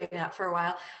been doing that for a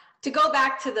while. To go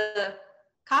back to the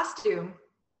costume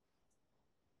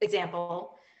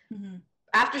example,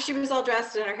 after she was all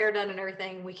dressed and her hair done and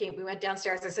everything, we went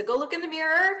downstairs. I said, go look in the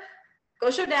mirror,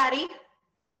 go show Daddy,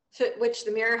 which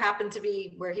the mirror happened to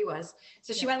be where he was.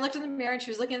 So she went and looked in the mirror, and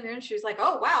she was looking in the mirror, and she was like,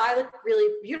 oh, wow, I look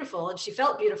really beautiful. And she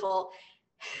felt beautiful.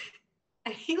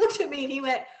 And he looked at me and he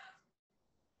went,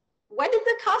 when did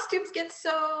the costumes get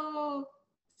so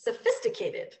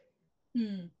sophisticated?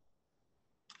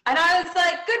 And I was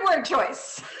like, good word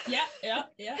choice. Yeah.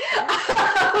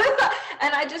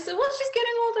 And I just said, well, she's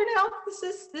getting older now.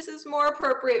 This is more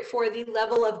appropriate for the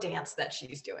level of dance that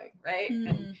she's doing, right?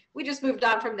 And we just moved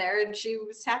on from there, and she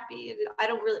was happy. And I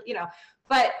don't really,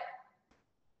 but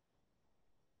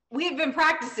we've been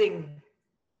practicing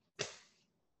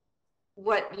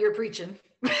what you're preaching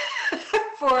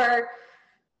for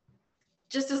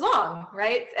just as long,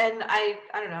 right? And I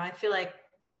don't know, I feel like,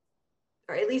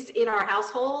 or at least in our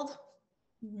household,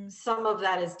 some of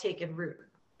that has taken root,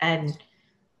 and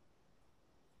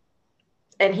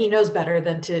he knows better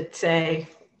than to say,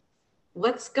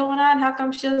 what's going on? How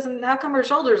come her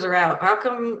shoulders are out? How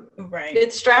come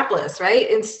it's strapless, right?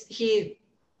 And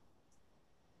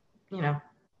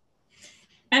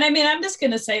And I mean, I'm just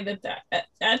going to say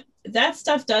that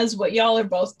stuff does what y'all are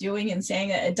both doing and saying,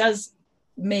 that it does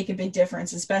make a big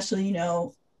difference, especially,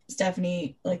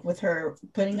 Stephanie, like with her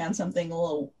putting on something a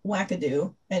little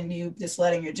wackadoo and you just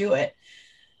letting her do it.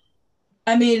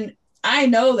 I mean, I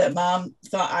know that Mom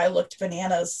thought I looked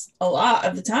bananas a lot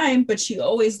of the time, but she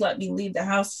always let me leave the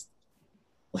house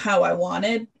how I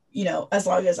wanted, as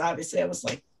long as obviously I was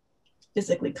like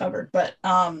physically covered. But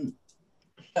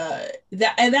that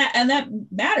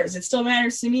matters. It still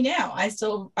matters to me now. I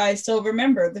still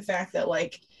remember the fact that,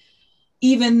 like,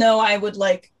 even though I would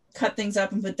like cut things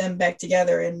up and put them back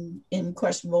together in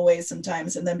questionable ways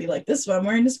sometimes, and then be like, this is what I'm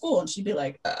wearing to school, and she'd be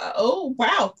like, oh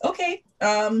wow, okay,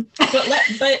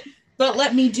 but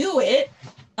let me do it,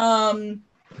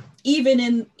 even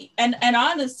in and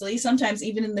honestly sometimes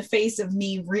even in the face of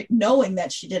me knowing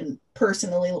that she didn't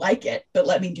personally like it, but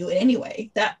let me do it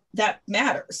anyway. That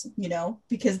matters,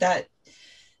 because that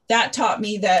taught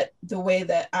me that the way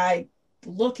that I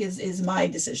look is my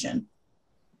decision.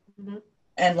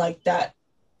 And like that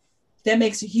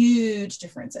makes a huge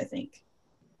difference, I think.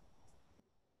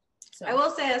 So. I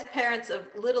will say, as parents of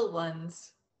little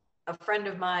ones, a friend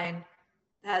of mine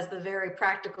has the very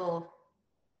practical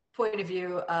point of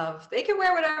view of they can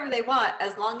wear whatever they want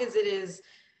as long as it is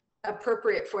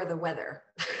appropriate for the weather.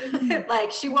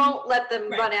 Like she won't let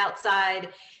them run outside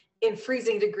in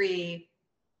freezing degree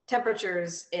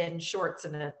temperatures in shorts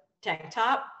and a tank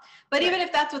top. But even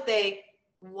if that's what they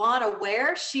want to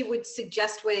wear, she would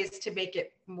suggest ways to make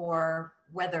it more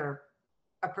weather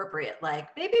appropriate. Like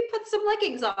maybe put some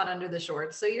leggings on under the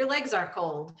shorts so your legs aren't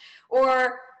cold.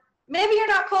 Or maybe you're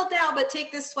not cold now, but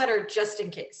take this sweater just in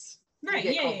case. Right.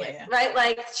 Yeah. Right.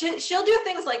 Like she'll do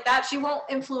things like that. She won't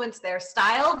influence their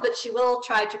style, but she will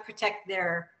try to protect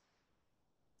their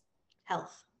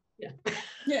health. Yeah.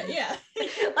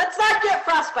 Let's not get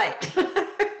frostbite.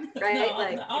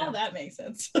 Right. No, all that makes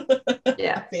sense.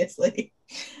 Yeah. Obviously.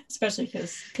 Especially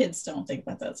because kids don't think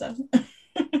about that stuff.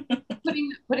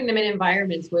 Putting them in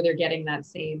environments where they're getting that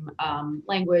same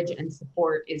language and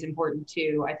support is important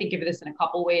too. I think of this in a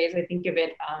couple ways. I think of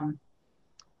it,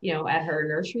 at her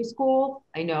nursery school.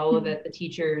 I know that the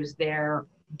teachers there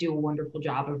do a wonderful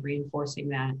job of reinforcing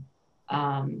that.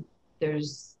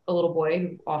 There's a little boy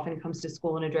who often comes to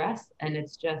school in a dress, and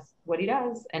it's just what he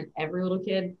does. And every little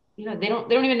kid, they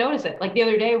don't even notice it. Like the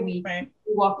other day, we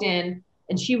walked in,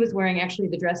 and she was wearing actually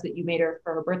the dress that you made her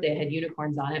for her birthday. It had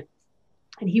unicorns on it.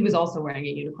 And he was also wearing a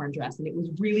unicorn dress. And it was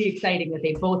really exciting that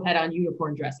they both had on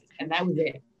unicorn dresses. And that was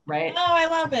it, right? Oh, I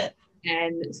love it.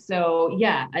 And so,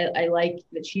 yeah, I like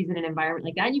that she's in an environment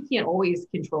like that. And you can't always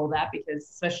control that because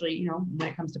especially, when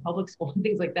it comes to public school and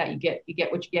things like that, you get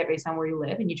what you get based on where you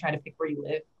live, and you try to pick where you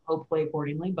live, hopefully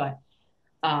accordingly. But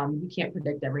you can't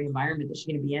predict every environment that she's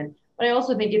going to be in. But I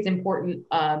also think it's important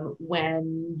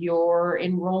when you're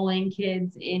enrolling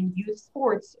kids in youth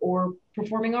sports or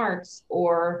performing arts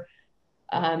or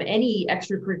any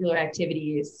extracurricular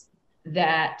activities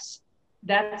that's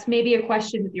maybe a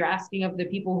question that you're asking of the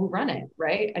people who run it,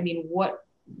 right? I mean, what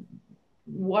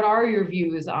are your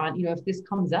views on, if this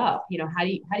comes up, how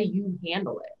do you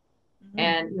handle it? Mm-hmm.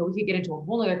 And, we could get into a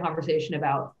whole other conversation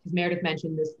about, because Meredith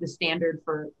mentioned the standard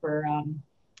for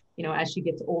as she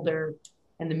gets older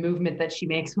and the movement that she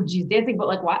makes when she's dancing, but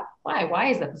like, why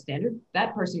is that the standard?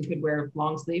 That person could wear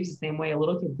long sleeves the same way a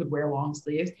little kid could wear long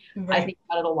sleeves. Right. I think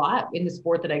about it a lot in the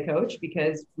sport that I coach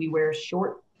because we wear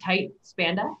short, tight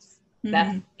spandex. Mm-hmm.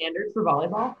 That's the standard for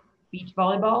volleyball. Beach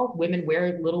volleyball, women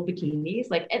wear little bikinis,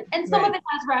 and some of it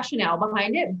has rationale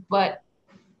behind it, but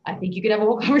I think you could have a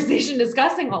whole conversation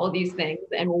discussing all of these things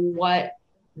and what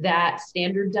that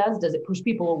standard does. Does it push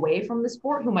people away from the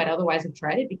sport who might otherwise have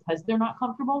tried it because they're not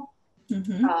comfortable?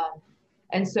 Mm-hmm.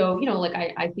 And so,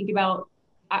 I think about,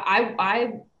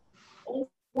 I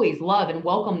always love and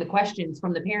welcome the questions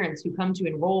from the parents who come to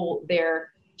enroll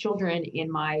their children in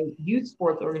my youth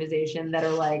sports organization that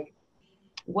are like,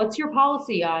 what's your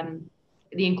policy on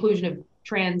the inclusion of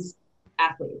trans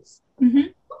athletes? Mm-hmm.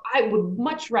 I would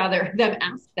much rather them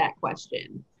ask that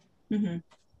question. Mm-hmm.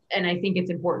 And I think it's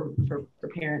important for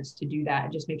parents to do that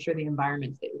and just make sure the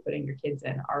environments that you're putting your kids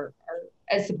in are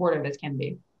as supportive as can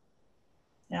be.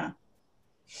 Yeah.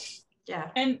 Yeah.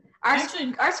 And our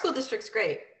school district's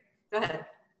great. Go ahead.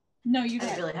 No, you I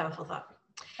didn't really have a full thought.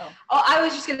 Oh, I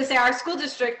was just going to say our school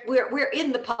district, we're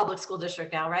in the public school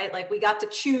district now, right? Like we got to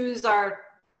choose our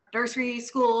nursery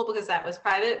school because that was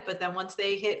private, but then once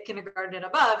they hit kindergarten and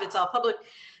above, it's all public.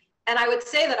 And I would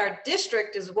say that our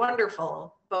district is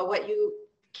wonderful, but what you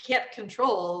can't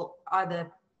control are the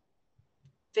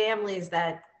families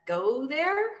that go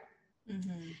there.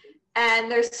 Mm-hmm.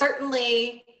 And there's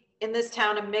certainly in this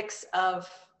town a mix of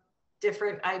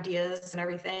different ideas and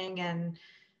everything. And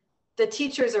the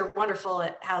teachers are wonderful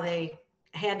at how they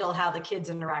handle how the kids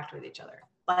interact with each other.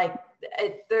 Like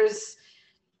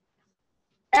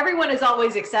everyone is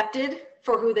always accepted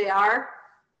for who they are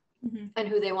mm-hmm. and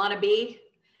who they want to be.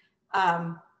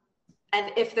 And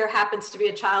if there happens to be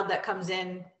a child that comes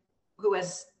in who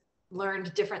has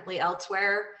learned differently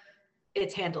elsewhere,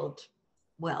 it's handled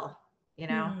well,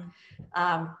 Mm-hmm.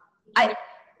 I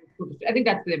think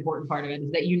that's the important part of it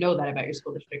is that that about your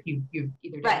school district. You've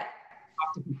either right.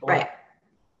 talked to people. Right.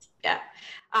 Yeah.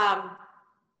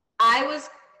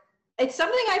 It's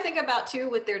something I think about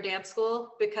too with their dance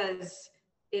school because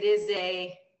it is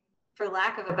for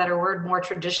lack of a better word, more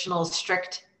traditional,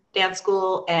 strict dance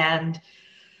school, and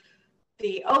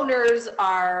the owners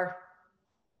are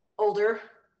older,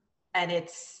 and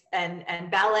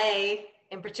and ballet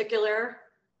in particular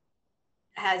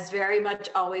has very much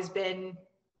always been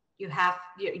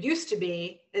used to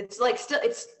be. It's like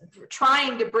it's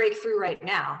trying to break through right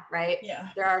now, right? Yeah.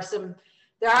 There are some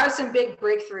big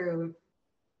breakthrough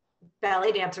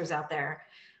ballet dancers out there.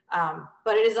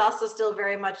 But it is also still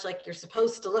very much like you're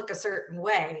supposed to look a certain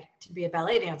way to be a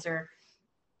ballet dancer.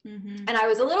 Mm-hmm. And I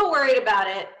was a little worried about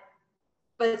it,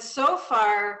 but so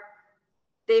far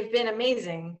they've been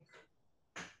amazing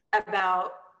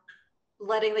about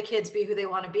letting the kids be who they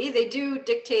want to be. They do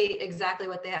dictate exactly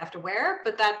what they have to wear,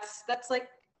 but that's like,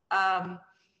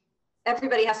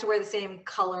 everybody has to wear the same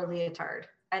color leotard,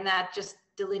 and that just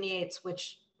delineates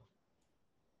which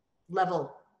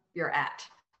level you're at.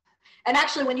 And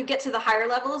actually, when you get to the higher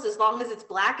levels, as long as it's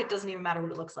black, it doesn't even matter what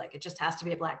it looks like. It just has to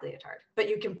be a black leotard. But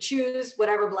you can choose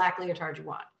whatever black leotard you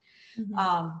want.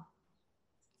 Mm-hmm.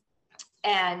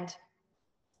 And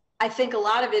I think a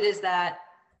lot of it is that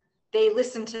they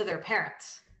listen to their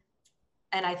parents.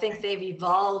 And I think they've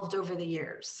evolved over the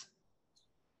years.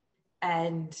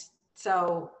 And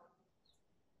so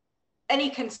any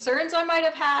concerns I might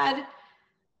have had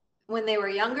when they were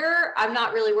younger, I'm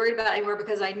not really worried about anymore,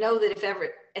 because I know that if ever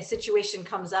a situation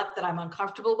comes up that I'm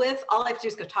uncomfortable with, all I have to do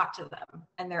is go talk to them,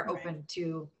 and they're open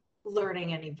to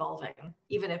learning and evolving.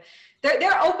 Even if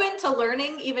they're open to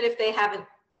learning, even if they haven't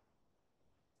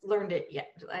learned it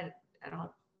yet. I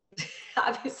don't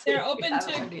obviously they're open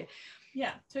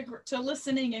to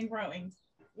listening and growing.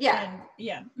 Yeah. And,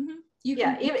 yeah. Mm-hmm.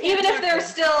 Even if they're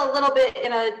still a little bit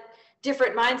in a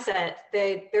different mindset,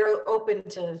 they're open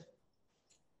to.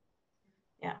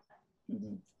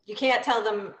 Mm-hmm. You can't tell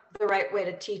them the right way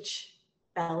to teach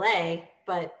ballet,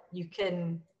 but you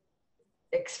can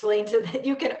explain to them.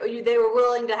 They were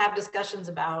willing to have discussions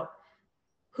about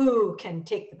who can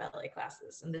take the ballet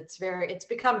classes, and it's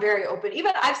become very open.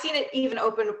 Even I've seen it even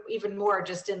open even more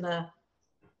just in the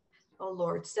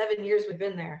 7 years we've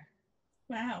been there.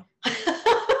 Wow.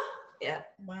 Yeah.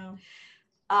 Wow.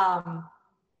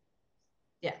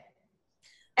 Yeah.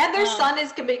 And their son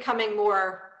is becoming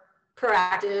more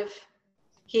proactive.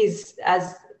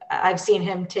 As I've seen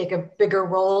him take a bigger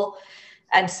role.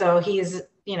 And so he's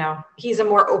a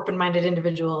more open-minded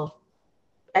individual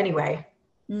anyway.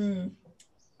 Mm.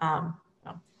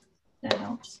 That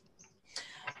helps.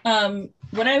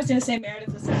 What I was going to say,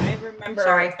 Meredith, is that I remember.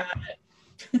 Sorry.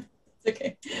 It's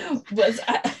okay.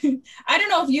 I don't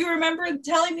know if you remember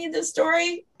telling me this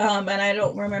story, and I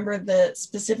don't remember the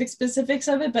specifics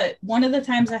of it, but one of the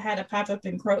times I had a pop-up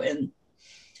in Croton,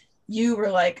 you were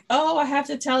like, oh, I have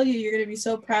to tell you, you're going to be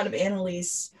so proud of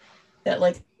Annalise, that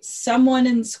like someone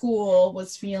in school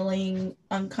was feeling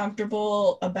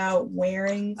uncomfortable about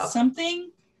wearing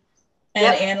something. And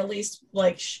Annalise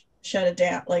like shut it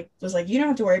down, like was like, you don't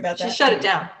have to worry about that. She shut it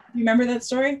down. You remember that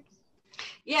story?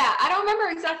 Yeah, I don't remember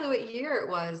exactly what year it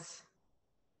was.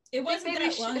 It wasn't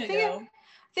that long ago. I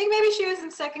think maybe she was in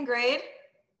second grade,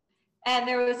 and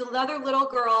there was another little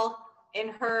girl in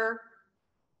her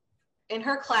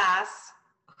class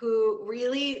who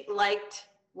really liked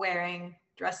wearing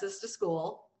dresses to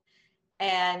school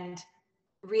and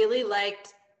really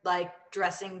liked like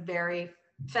dressing very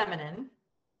feminine.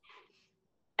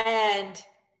 And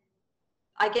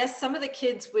I guess some of the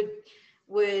kids would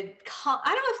I don't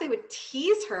know if they would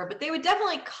tease her, but they would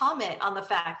definitely comment on the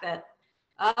fact that,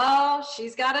 oh,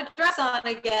 she's got a dress on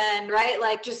again, right?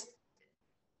 Like just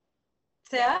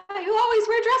say, you always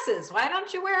wear dresses. Why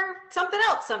don't you wear something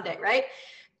else someday, right?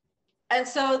 And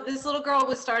so this little girl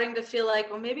was starting to feel like,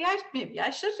 well, maybe I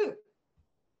shouldn't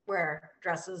wear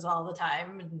dresses all the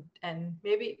time, and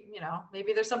maybe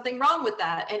there's something wrong with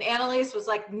that. And Annalise was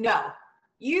like, no,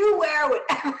 you wear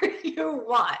whatever you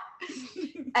want.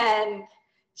 And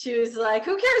she was like,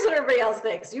 who cares what everybody else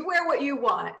thinks? You wear what you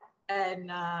want.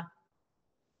 And and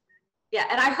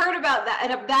I heard about that,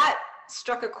 and that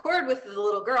struck a chord with the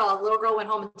little girl. The little girl went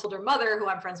home and told her mother, who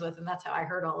I'm friends with, and that's how I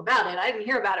heard all about it. I didn't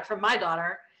hear about it from my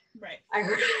daughter. Right. I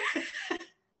heard and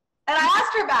I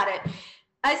asked her about it.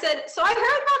 I said, so I heard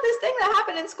about this thing that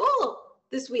happened in school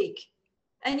this week,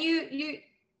 and you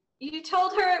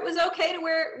told her it was okay to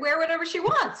wear whatever she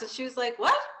wants. And she was like,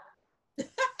 what?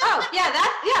 Oh,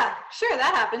 yeah, sure,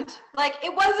 that happened. Like,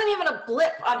 it wasn't even a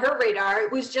blip on her radar.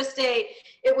 It was just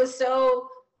it was so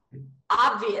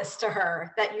obvious to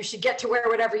her that you should get to wear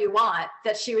whatever you want,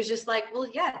 that she was just like, well,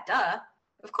 yeah, duh.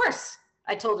 Of course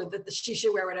I told her that she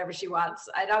should wear whatever she wants.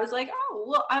 And I was like, oh,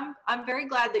 well, I'm very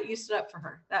glad that you stood up for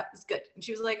her. That was good. And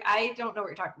she was like, I don't know what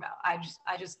you're talking about.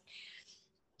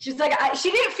 She's like, she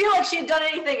didn't feel like she had done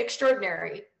anything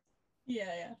extraordinary.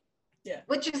 Yeah.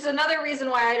 Which is another reason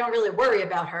why I don't really worry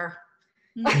about her.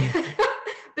 Mm-hmm.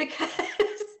 Because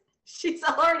she's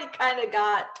already kind of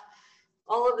got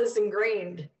all of this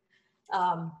ingrained.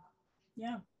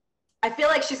 Yeah. I feel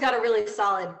like she's got a really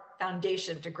solid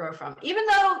foundation to grow from. Even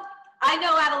though I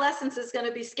know adolescence is going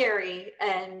to be scary,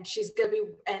 and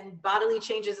and bodily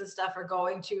changes and stuff are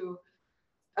going to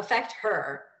affect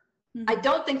her. Mm-hmm. I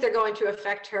don't think they're going to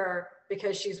affect her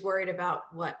because she's worried about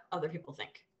what other people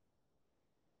think.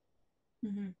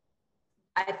 Mm-hmm.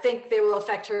 I think they will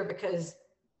affect her because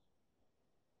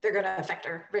they're going to affect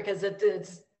her, because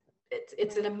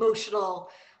it's an emotional,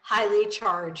 highly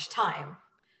charged time.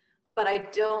 But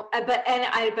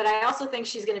I also think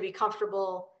she's going to be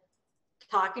comfortable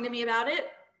talking to me about it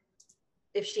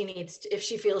if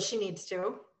she feels she needs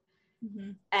to.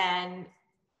 Mm-hmm. And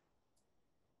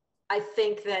I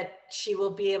think that she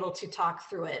will be able to talk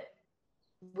through it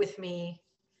with me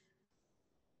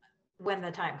when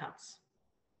the time comes.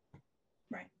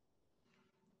 Right.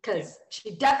 Because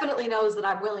she definitely knows that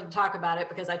I'm willing to talk about it,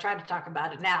 because I tried to talk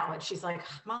about it now, and she's like,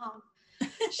 Mom.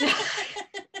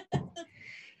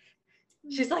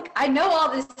 She's like, I know all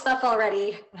this stuff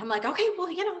already. And I'm like, okay, well,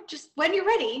 just when you're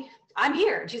ready, I'm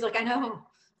here. And she's like, I know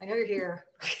you're here.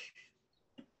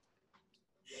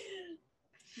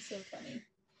 So funny.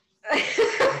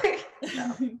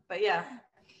 No, but yeah.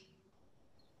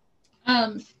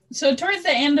 So towards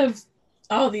the end of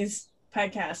all these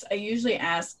podcasts, I usually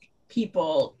ask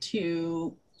people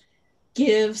to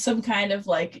give some kind of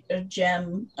like a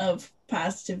gem of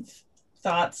positive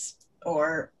thoughts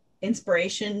or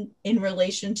inspiration in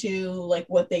relation to like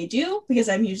what they do, because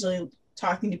I'm usually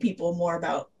talking to people more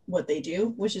about what they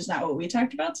do, which is not what we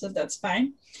talked about, so that's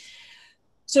fine.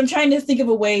 So I'm trying to think of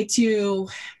a way to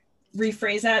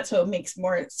rephrase that so it makes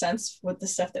more sense with the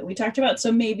stuff that we talked about.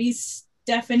 So maybe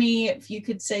Stephanie, if you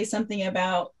could say something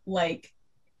about like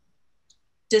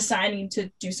deciding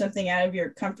to do something out of your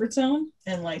comfort zone,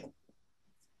 and like,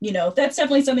 that's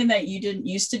definitely something that you didn't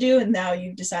used to do and now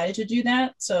you've decided to do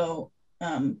that. So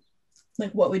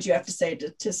like, what would you have to say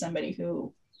to somebody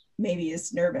who maybe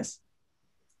is nervous?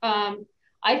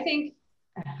 I think,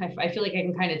 I feel like I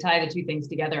can kind of tie the two things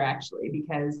together, actually,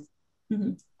 because,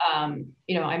 mm-hmm.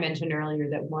 I mentioned earlier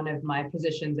that one of my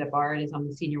positions at Bard is I'm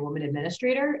the senior woman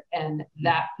administrator, and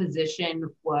that position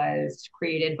was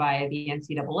created by the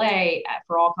NCAA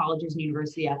for all colleges and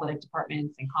university athletic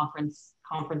departments and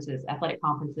athletic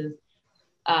conferences,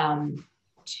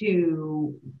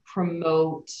 to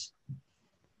promote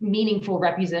meaningful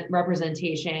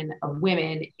representation of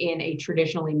women in a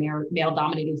traditionally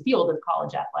male-dominated field of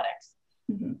college athletics.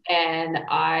 Mm-hmm. And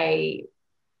I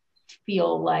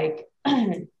feel like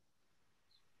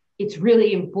it's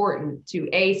really important to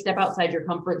A, step outside your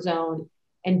comfort zone,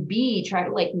 and B, try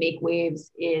to like make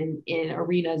waves in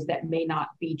arenas that may not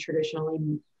be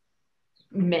traditionally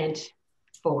meant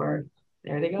for,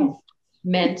 there they go,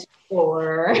 meant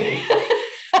for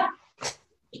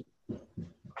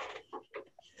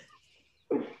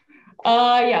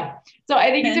yeah. So I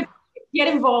think it's important to get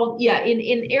involved,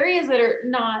 in areas that are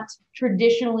not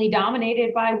traditionally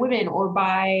dominated by women, or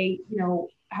by,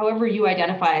 however you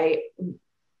identify.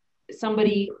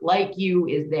 Somebody like you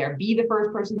is there. Be the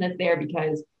first person that's there,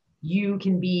 because you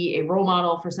can be a role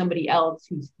model for somebody else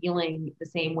who's feeling the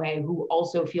same way, who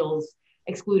also feels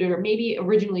excluded, or maybe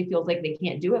originally feels like they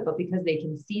can't do it, but because they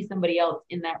can see somebody else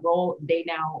in that role, they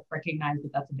now recognize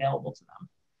that that's available to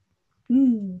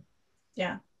them.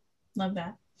 Yeah, love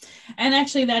that. And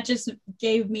actually that just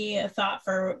gave me a thought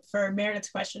for Meredith's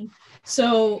question.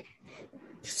 So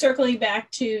circling back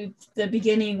to the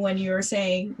beginning, when you were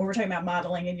saying, when we're talking about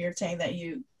modeling, and you're saying that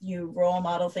you role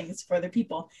model things for other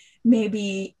people,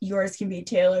 maybe yours can be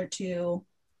tailored to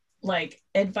like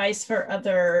advice for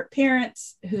other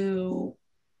parents who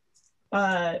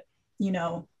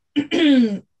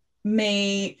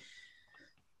may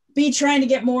be trying to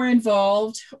get more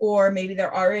involved, or maybe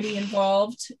they're already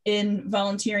involved in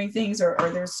volunteering things, or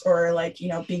like,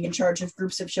 being in charge of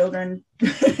groups of children,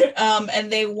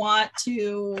 and they want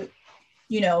to,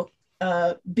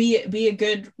 be a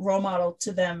good role model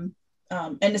to them,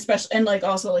 and especially, and like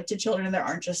also like to children that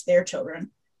aren't just their children.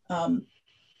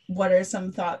 What are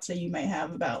some thoughts that you might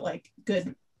have about like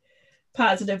good,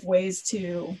 positive ways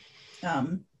to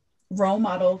role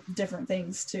model different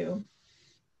things to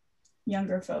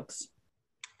younger folks?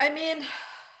 I mean,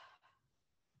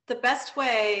 the best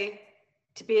way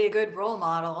to be a good role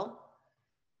model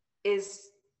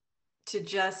is to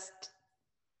just,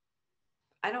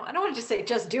 I don't want to just say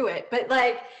just do it, but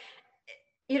like,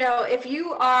 if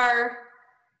you are,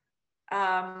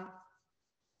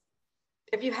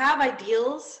 if you have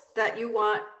ideals that you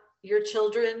want your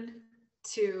children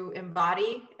to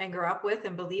embody and grow up with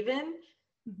and believe in,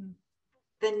 mm-hmm.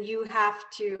 then you have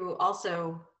to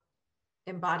also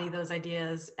embody those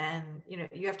ideas, and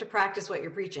you have to practice what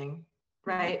you're preaching,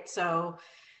 right? So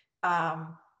and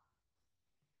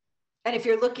if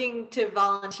you're looking to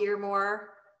volunteer more,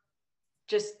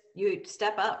 just you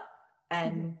step up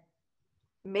and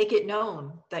make it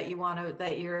known that you want to,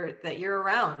 that you're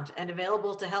around and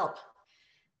available to help.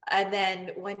 And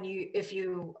then if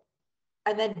you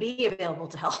and then be available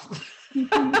to help.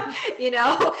 You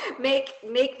know,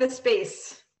 make the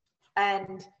space.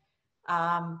 And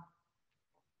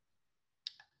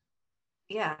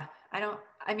yeah,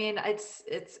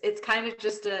 it's kind of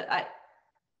just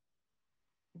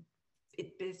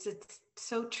it's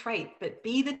so trite, but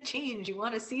be the change you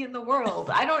want to see in the world.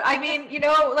 You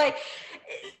know, like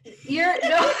you're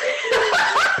no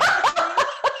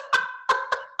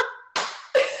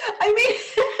I mean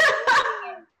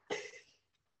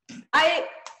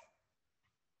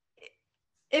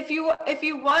if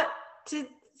you want to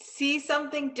see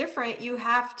something different, you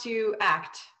have to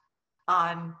act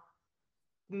on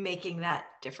making that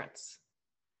difference.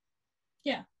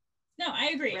 Yeah, no,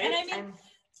 I agree. Right? And I mean,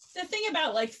 the thing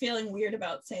about like feeling weird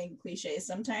about saying cliches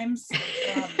sometimes,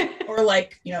 or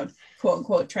like, you know, quote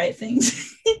unquote trite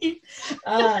things.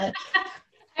 I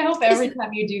hope every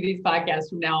time you do these podcasts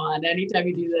from now on, anytime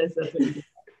you do this, that's what you do.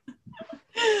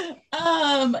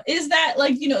 Is that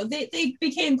like, you know, they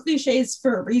became cliches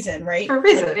for a reason, right? For a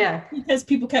reason, like, yeah. Because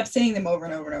people kept saying them over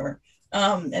and over and over.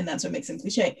 And that's what makes them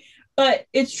cliche. But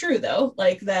it's true though,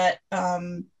 like that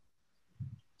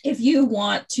if you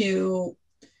want to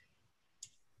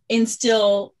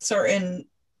instill certain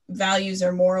values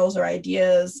or morals or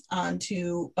ideas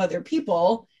onto other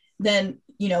people, then,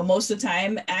 you know, most of the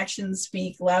time actions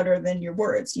speak louder than your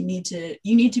words. You need to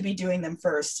be doing them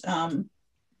first.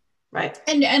 Right.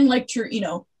 And like true, you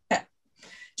know,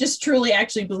 just truly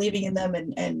actually believing in them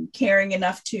and caring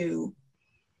enough to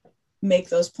make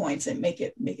those points and make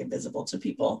it visible to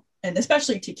people, and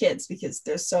especially to kids, because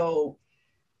they're so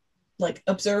like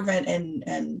observant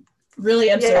and really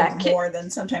observe more than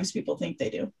sometimes people think they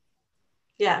do.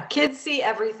 Yeah, kids see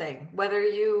everything, whether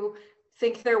you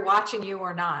think they're watching you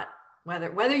or not,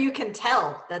 whether you can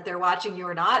tell that they're watching you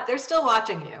or not, they're still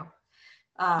watching you.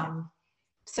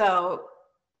 So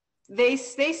they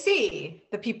see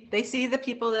the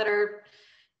people that are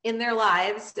in their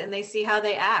lives, and they see how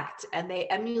they act, and they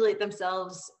emulate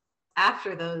themselves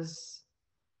after those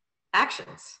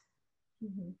actions.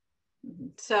 Mm-hmm. Mm-hmm.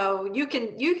 So you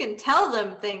can tell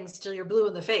them things till you're blue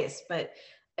in the face, but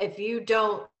if you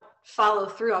don't follow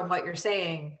through on what you're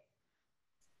saying,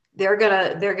 they're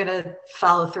gonna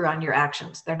follow through on your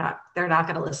actions. They're not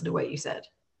gonna listen to what you said.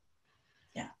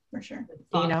 Yeah, for sure.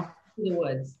 You know, in the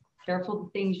woods. Careful the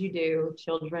things you do,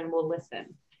 children will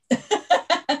listen.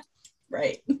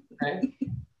 Right.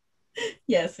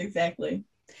 Yes, exactly.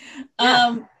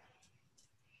 Yeah.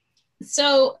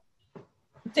 So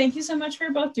thank you so much for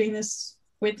both doing this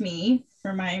with me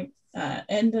for my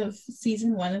end of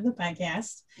season 1 of the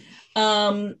podcast.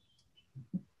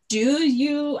 Do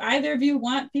you either of you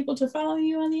want people to follow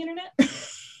you on the internet?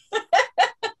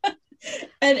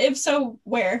 And if so,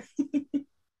 where?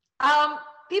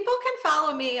 People can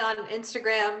follow me on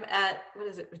Instagram at, what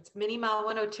is it? It's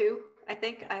Minima102, I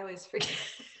think. I always forget.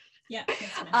 Yeah.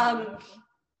 I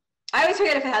always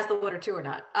forget if it has the 102 or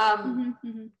not.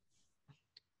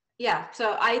 Yeah,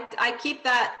 so I keep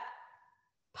that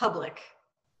public,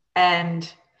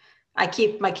 and I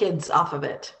keep my kids off of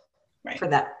it for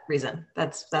that reason.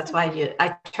 That's why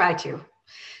I try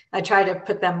to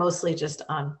put them mostly just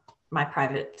on my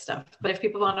private stuff. But if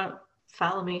people want to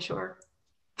follow me, sure.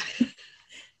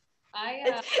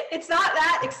 It's not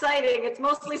that exciting. It's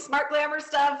mostly smart glamour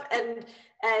stuff and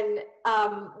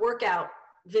workout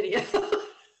videos.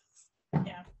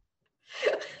 Yeah.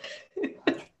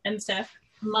 And Steph?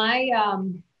 I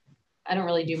don't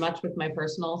really do much with my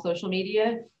personal social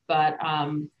media, but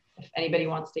if anybody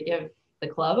wants to give the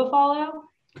club a follow,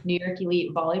 New York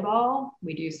Elite Volleyball,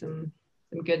 we do some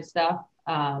good stuff.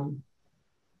 I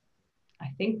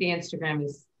think the Instagram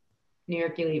is New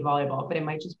York Elite Volleyball, but it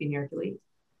might just be New York Elite.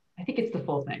 I think it's the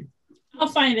full thing. I'll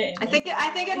find it. I think it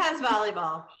has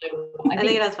volleyball. I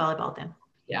think it has volleyball then.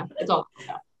 Yeah, it's all.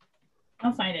 Yeah.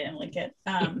 I'll find it and link it.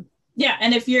 Yeah,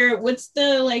 and if you're, what's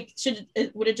the like?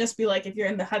 Would it just be like if you're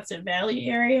in the Hudson Valley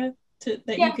area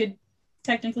you could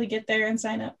technically get there and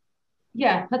sign up?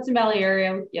 Yeah, Hudson Valley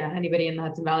area. Yeah, anybody in the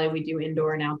Hudson Valley. We do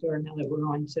indoor and outdoor. Now that we're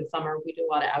going to summer, we do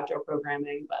a lot of outdoor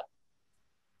programming, but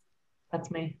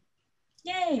that's me.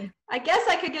 Yay. I guess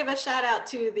I could give a shout out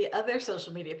to the other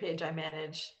social media page I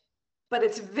manage, but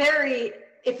it's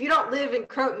if you don't live in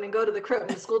Croton and go to the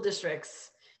Croton school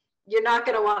districts, you're not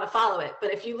going to want to follow it.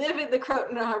 But if you live in the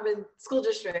Croton Harmon School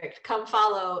District, come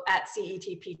follow at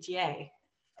CETPTA,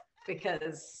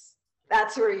 because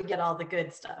that's where you get all the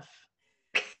good stuff.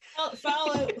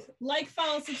 Follow,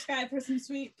 subscribe for some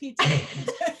sweet PTA.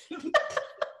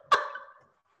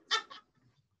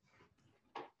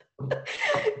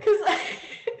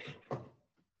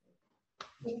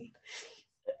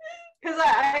 Because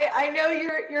Because I know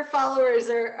your followers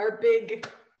are big.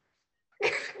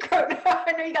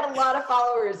 I know you got a lot of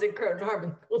followers in Croton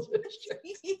Harbor School District.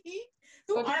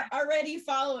 Who are already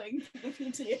following the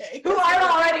PTA. Who are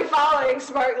already following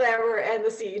Smart Glamour and the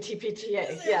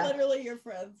CETPTA. They're literally your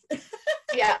friends.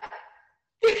 Yeah.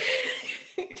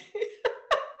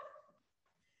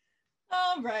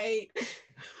 All right.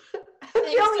 That's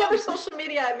the only other social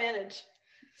media I manage.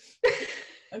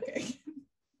 Okay.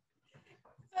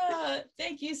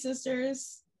 Thank you,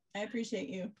 sisters. I appreciate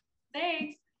you.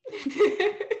 Thanks.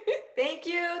 Thank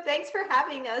you. Thanks for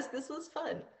having us. This was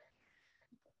fun.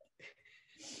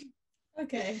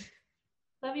 Okay.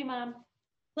 Love you, Mom.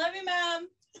 Love you, Mom.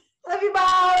 Love you,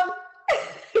 Mom.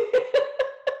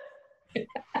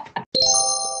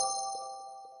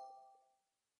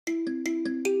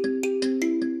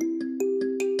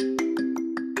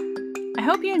 I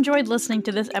hope you enjoyed listening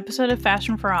to this episode of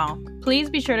Fashion for All. Please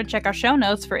be sure to check our show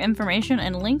notes for information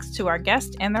and links to our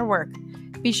guests and their work.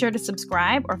 Be sure to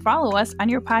subscribe or follow us on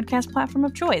your podcast platform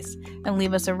of choice and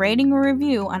leave us a rating or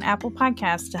review on Apple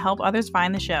Podcasts to help others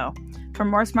find the show. For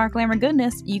more Smart Glamour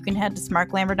goodness, you can head to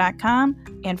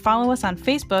smartglamour.com and follow us on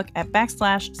Facebook at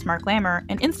 /smartglamour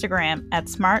and Instagram at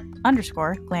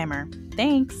 @smart_glamour.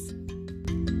 Thanks!